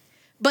 that's.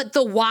 But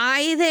the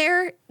why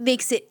there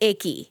makes it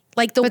icky.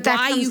 Like the But that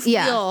why you comes-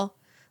 yeah. feel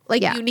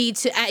like Yeah. you need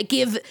to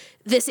give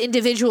this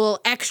individual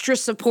extra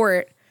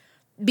support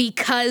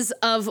because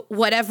of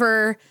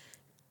whatever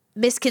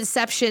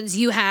misconceptions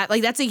you had.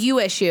 Like, that's a you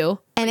issue.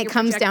 and it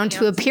comes down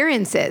to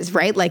appearances,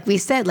 right? Like we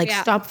said, like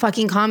Yeah. stop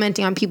fucking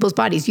commenting on people's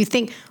bodies. You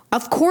think,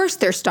 of course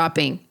they're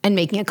stopping and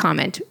making a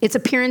comment. It's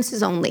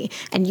appearances only.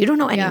 And you don't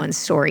know anyone's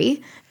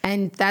story.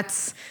 And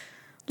that's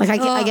like,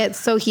 I get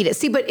so heated.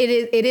 See, but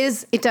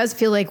it does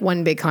feel like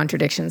one big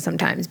contradiction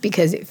sometimes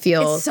because it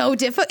feels It's so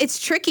difficult. It's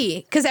tricky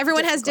because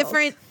everyone has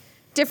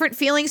different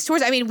feelings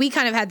towards. I mean, we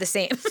kind of had the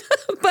same,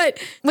 but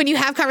when you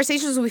have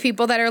conversations with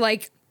people that are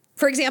like,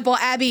 for example,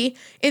 Abby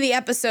in the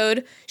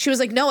episode, she was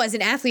like, no, as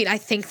an athlete, I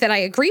think that I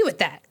agree with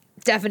that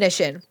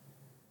definition.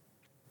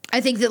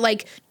 I think that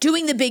like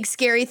doing the big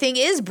scary thing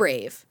is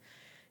brave.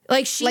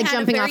 Like she like had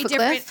jumping a very off a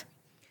different, cliff.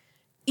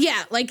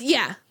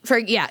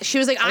 She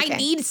was like, Okay. I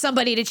need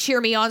somebody to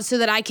cheer me on so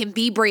that I can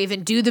be brave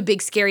and do the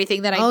big scary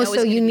thing that I know Oh, is so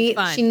going to you be need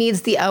fun. she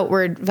needs the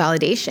outward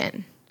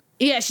validation.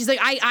 Yeah, she's like,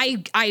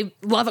 I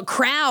love a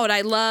crowd.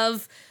 I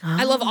love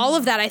all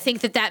of that. I think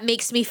that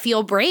makes me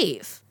feel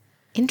brave.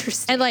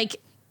 Interesting.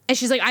 And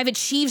she's like, I've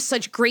achieved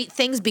such great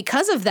things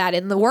because of that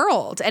in the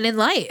world and in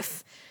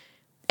life.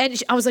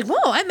 And I was like,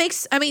 whoa,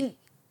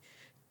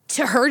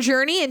 to her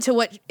journey and to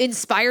what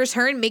inspires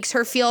her and makes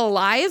her feel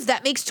alive,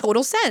 that makes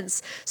total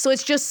sense. So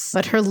it's just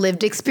But her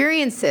lived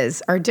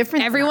experiences are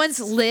different. everyone's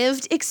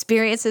lived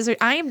experiences.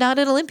 I am not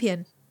an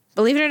Olympian.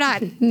 Believe it or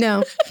not.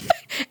 No,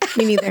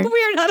 me neither.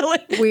 We are not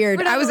Olympians.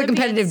 Weird. I was a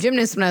competitive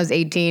gymnast when I was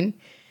 18.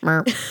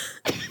 Mer.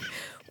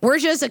 We're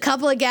just a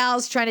couple of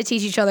gals trying to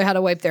teach each other how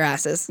to wipe their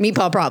asses.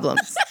 Meatball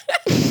problems.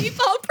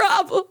 People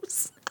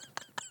problems.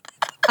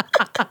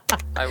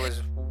 I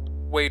was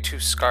way too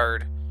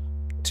scarred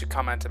to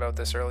comment about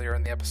this earlier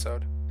in the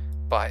episode.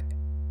 But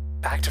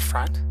back to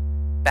front?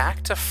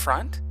 Back to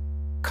front?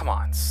 Come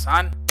on,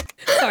 son.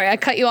 Sorry, I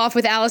cut you off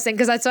with Allison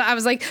because I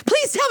was like,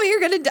 please tell me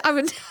you're going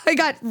to. I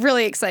got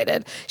really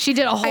excited. She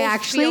did a whole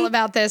spiel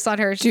about this on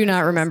her. Do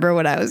not remember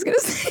what I was going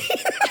to say.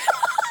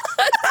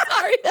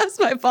 Sorry, that's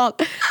my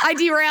fault. I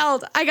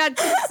derailed. I got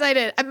too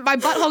excited. My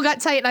butthole got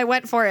tight and I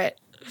went for it.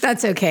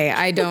 That's okay.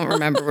 I don't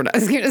remember what I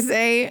was going to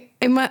say.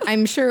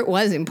 I'm sure it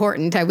was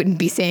important. I wouldn't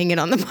be saying it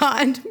on the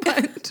pod,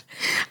 but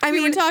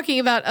We were talking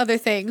about other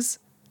things.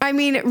 I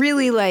mean,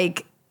 really,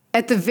 like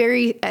at the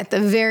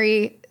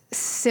very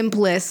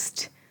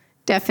simplest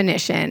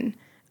definition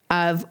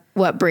of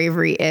what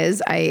bravery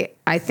is, I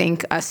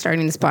think us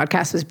starting this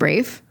podcast was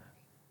brave.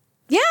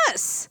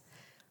 Yes.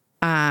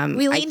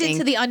 We leaned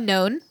into the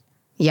unknown.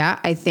 Yeah,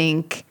 I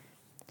think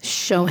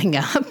showing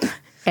up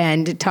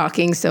and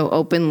talking so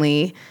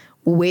openly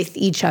with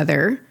each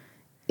other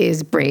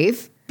is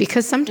brave,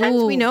 because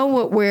sometimes we know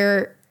what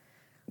we're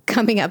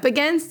coming up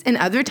against and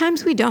other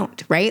times we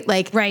don't, right?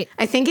 Right.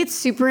 I think it's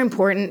super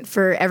important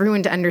for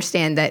everyone to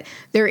understand that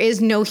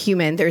there's no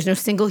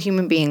single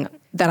human being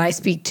that I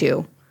speak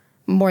to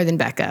more than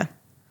Becca.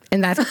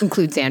 And that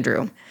includes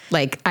Andrew.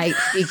 Like, I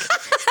speak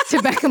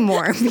to Becca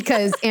more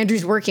because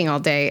Andrew's working all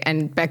day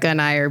and Becca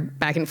and I are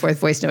back and forth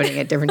voice noting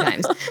at different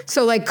times.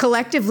 So like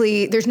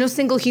collectively, there's no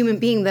single human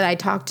being that I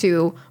talk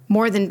to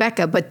more than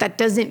Becca, but that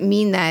doesn't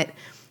mean that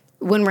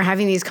when we're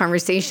having these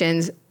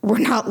conversations, we're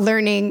not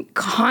learning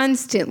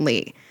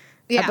constantly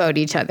about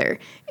each other.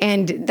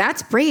 And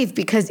that's brave,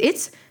 because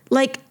it's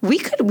like we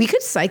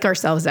could psych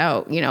ourselves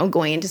out,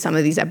 going into some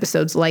of these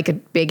episodes, like a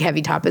big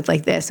heavy topic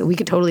like this. We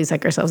could totally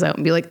psych ourselves out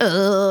and be like,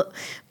 ugh.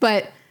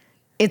 But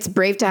it's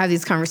brave to have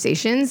these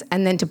conversations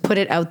and then to put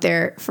it out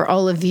there for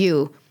all of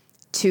you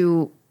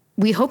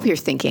we hope you're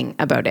thinking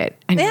about it.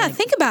 And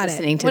Think about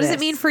it. What does it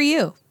mean for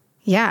you?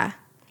 Yeah.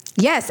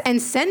 Yes.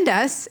 And send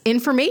us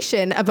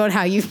information about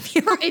how you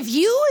feel. If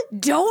you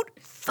don't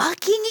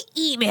fucking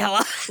email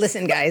us.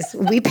 Listen, guys,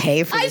 we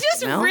pay for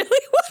this email.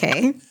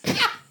 Okay.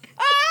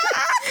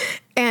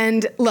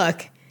 And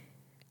look,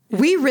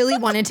 we really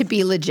wanted to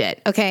be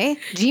legit, okay?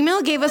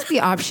 Gmail gave us the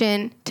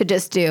option to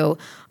just do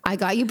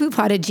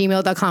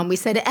IGotYouPoopod@gmail.com. We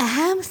said,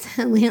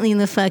 absolutely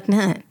the fuck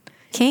not.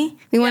 Okay?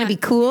 We want to be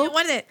cool.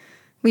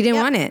 We didn't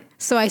want it.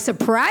 So I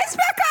surprised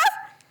Becca.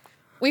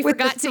 We with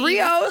forgot the to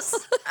 3 O's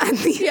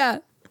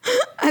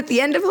at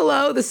the end of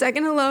hello, the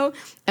second hello,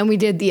 and we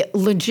did the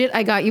legit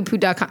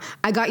IGotYouPoo.com.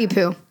 I got you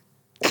poo.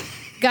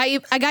 I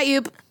got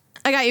you,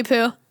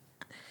 poo.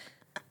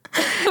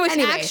 Which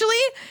actually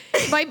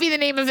might be the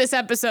name of this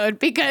episode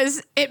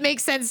because it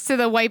makes sense to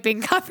the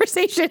wiping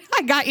conversation.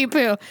 I got you,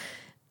 poo.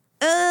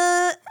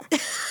 I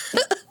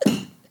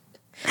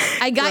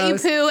got you,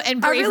 poo,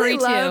 and bravery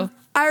too.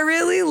 I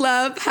really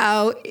love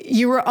how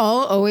you were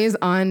all always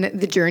on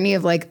the journey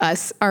of like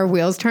our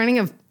wheels turning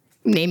of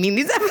naming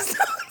these episodes.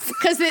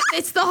 Because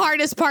it's the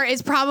hardest part.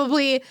 It's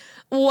probably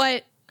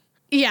what,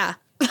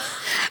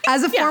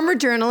 As a former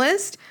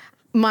journalist,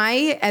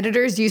 my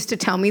editors used to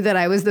tell me that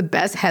I was the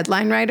best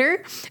headline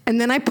writer.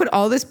 And then I put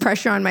all this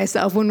pressure on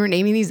myself when we're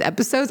naming these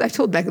episodes. I've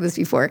told Becca this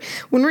before.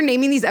 When we're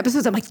naming these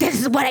episodes, I'm like, this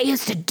is what I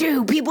used to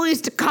do. People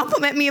used to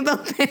compliment me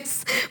about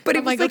this. But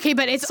I'm like, okay,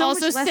 but it's so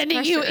also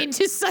sending you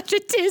into such a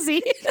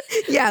tizzy.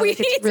 Yeah, like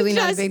it's really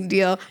not a big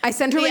deal. I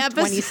sent her like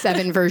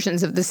 27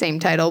 versions of the same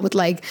title with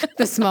like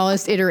the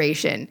smallest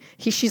iteration.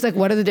 She's like,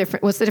 what's the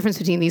difference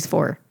between these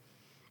four?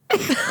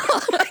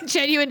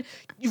 Genuine,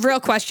 real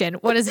question.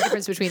 What is the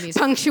difference between these?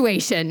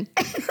 Punctuation.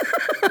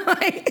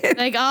 Like,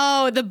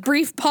 the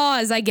brief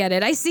pause. I get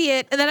it. I see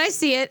it. And then I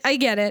see it. I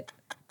get it.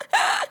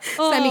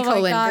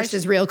 Semicolon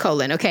versus real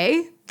colon.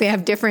 Okay. They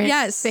have different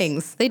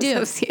things. They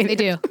do.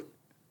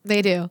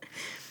 They do.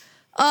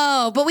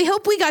 Oh, but we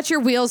hope we got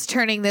your wheels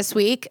turning this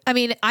week. I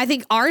mean, I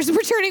think ours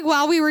were turning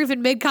while we were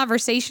even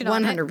mid-conversation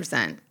on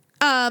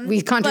 100%.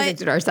 We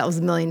contradicted ourselves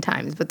a million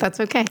times, but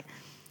that's okay.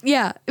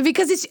 Yeah,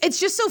 because it's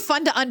just so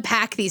fun to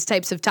unpack these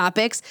types of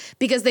topics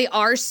because they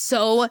are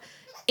so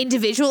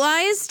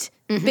individualized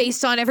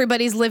based on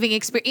everybody's living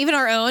experience, even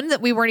our own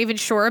that we weren't even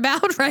sure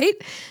about, right?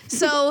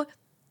 So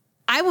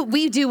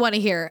we do want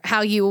to hear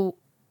how you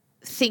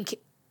think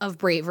of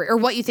bravery or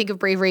what you think of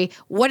bravery.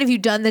 What have you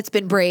done that's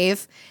been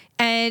brave?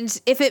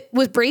 And if it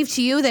was brave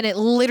to you, then it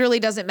literally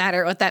doesn't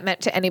matter what that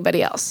meant to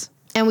anybody else.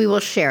 And we will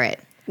share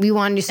it. We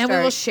want to start we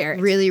will share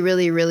it. Really,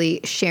 really,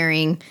 really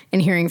sharing and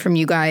hearing from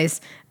you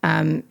guys.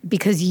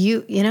 Because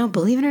you know,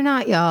 believe it or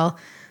not, y'all,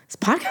 this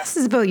podcast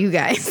is about you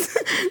guys.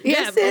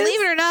 Believe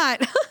it or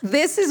not.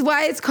 This is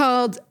why it's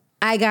called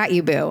I Got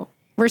You Boo,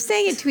 we're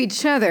saying it to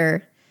each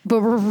other,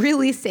 but we're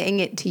really saying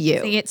it to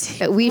you.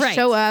 That we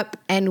show up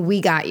and we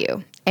got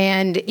you.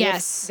 And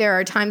if there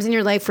are times in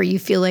your life where you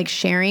feel like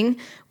sharing,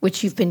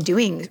 which you've been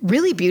doing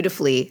really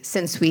beautifully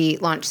since we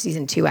launched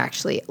season 2,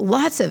 actually,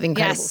 lots of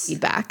incredible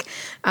feedback.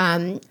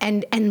 And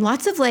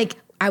lots of like,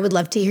 I would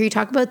love to hear you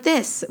talk about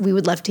this. We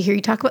would love to hear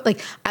you talk about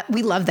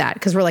we love that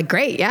because we're like,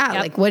 great. Yeah.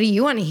 Like, what do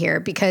you want to hear?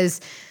 Because,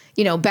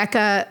 you know,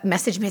 Becca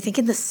messaged me, I think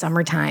in the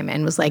summertime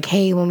and was like,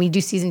 hey, when we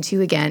do season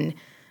 2 again,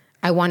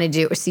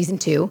 season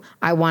 2,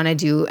 I want to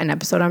do an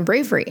episode on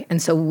bravery.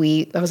 And so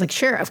I was like,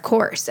 sure, of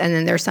course. And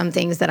then there's some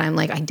things that I'm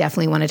like, I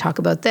definitely want to talk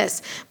about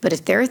this. But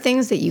if there are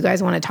things that you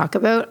guys want to talk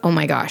about, oh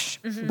my gosh,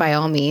 by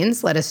all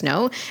means, let us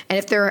know. And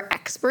if there are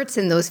experts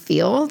in those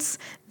fields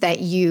that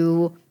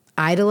you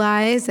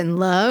idolize and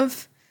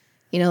love,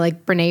 you know,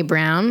 like Brene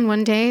Brown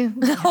one day.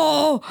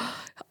 Oh,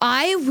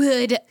 I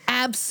would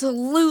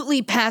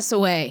absolutely pass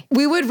away.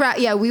 We would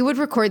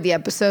record the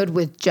episode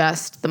with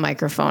just the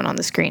microphone on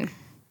the screen.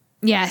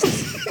 Yes.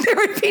 There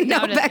would be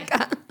no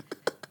Becca.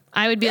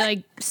 I would be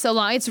like, so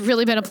long. It's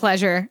really been a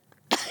pleasure.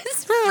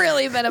 It's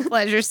really been a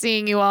pleasure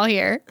seeing you all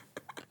here.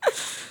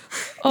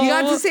 You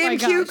got the same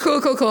cue?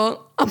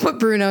 Cool. I'll put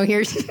Bruno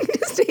here.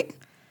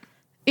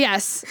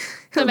 Yes.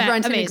 Run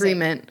to an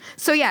agreement.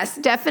 So yes,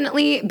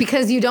 definitely,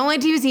 because you don't like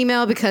to use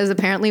email because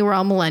apparently we're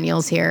all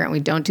millennials here and we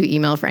don't do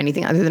email for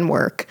anything other than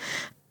work.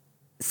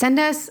 Send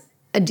us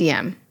a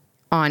DM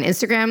on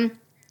Instagram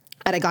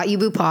at I Got You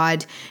Boo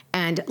Pod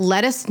and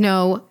let us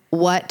know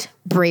what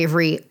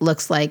bravery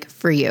looks like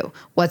for you.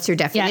 What's your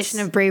definition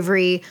of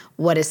bravery?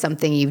 What is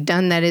something you've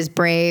done that is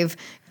brave?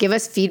 Give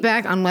us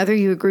feedback on whether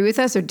you agree with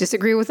us or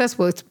disagree with us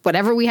with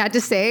whatever we had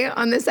to say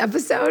on this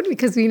episode,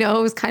 because we know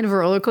it was kind of a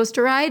roller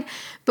coaster ride,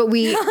 but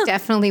we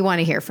definitely want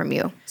to hear from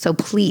you. So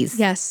please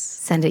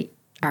send it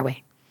our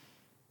way.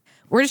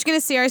 We're just going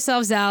to see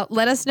ourselves out.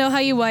 Let us know how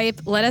you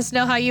wipe. Let us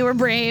know how you were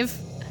brave.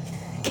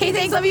 Okay,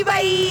 thanks. Love you.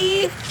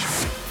 Bye.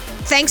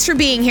 Thanks for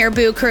being here,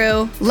 Boo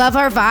Crew. Love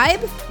our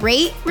vibe?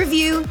 Rate,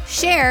 review,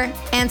 share,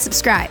 and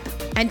subscribe.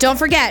 And don't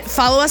forget,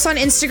 follow us on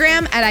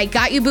Instagram at I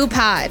Got You Boo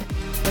Pod.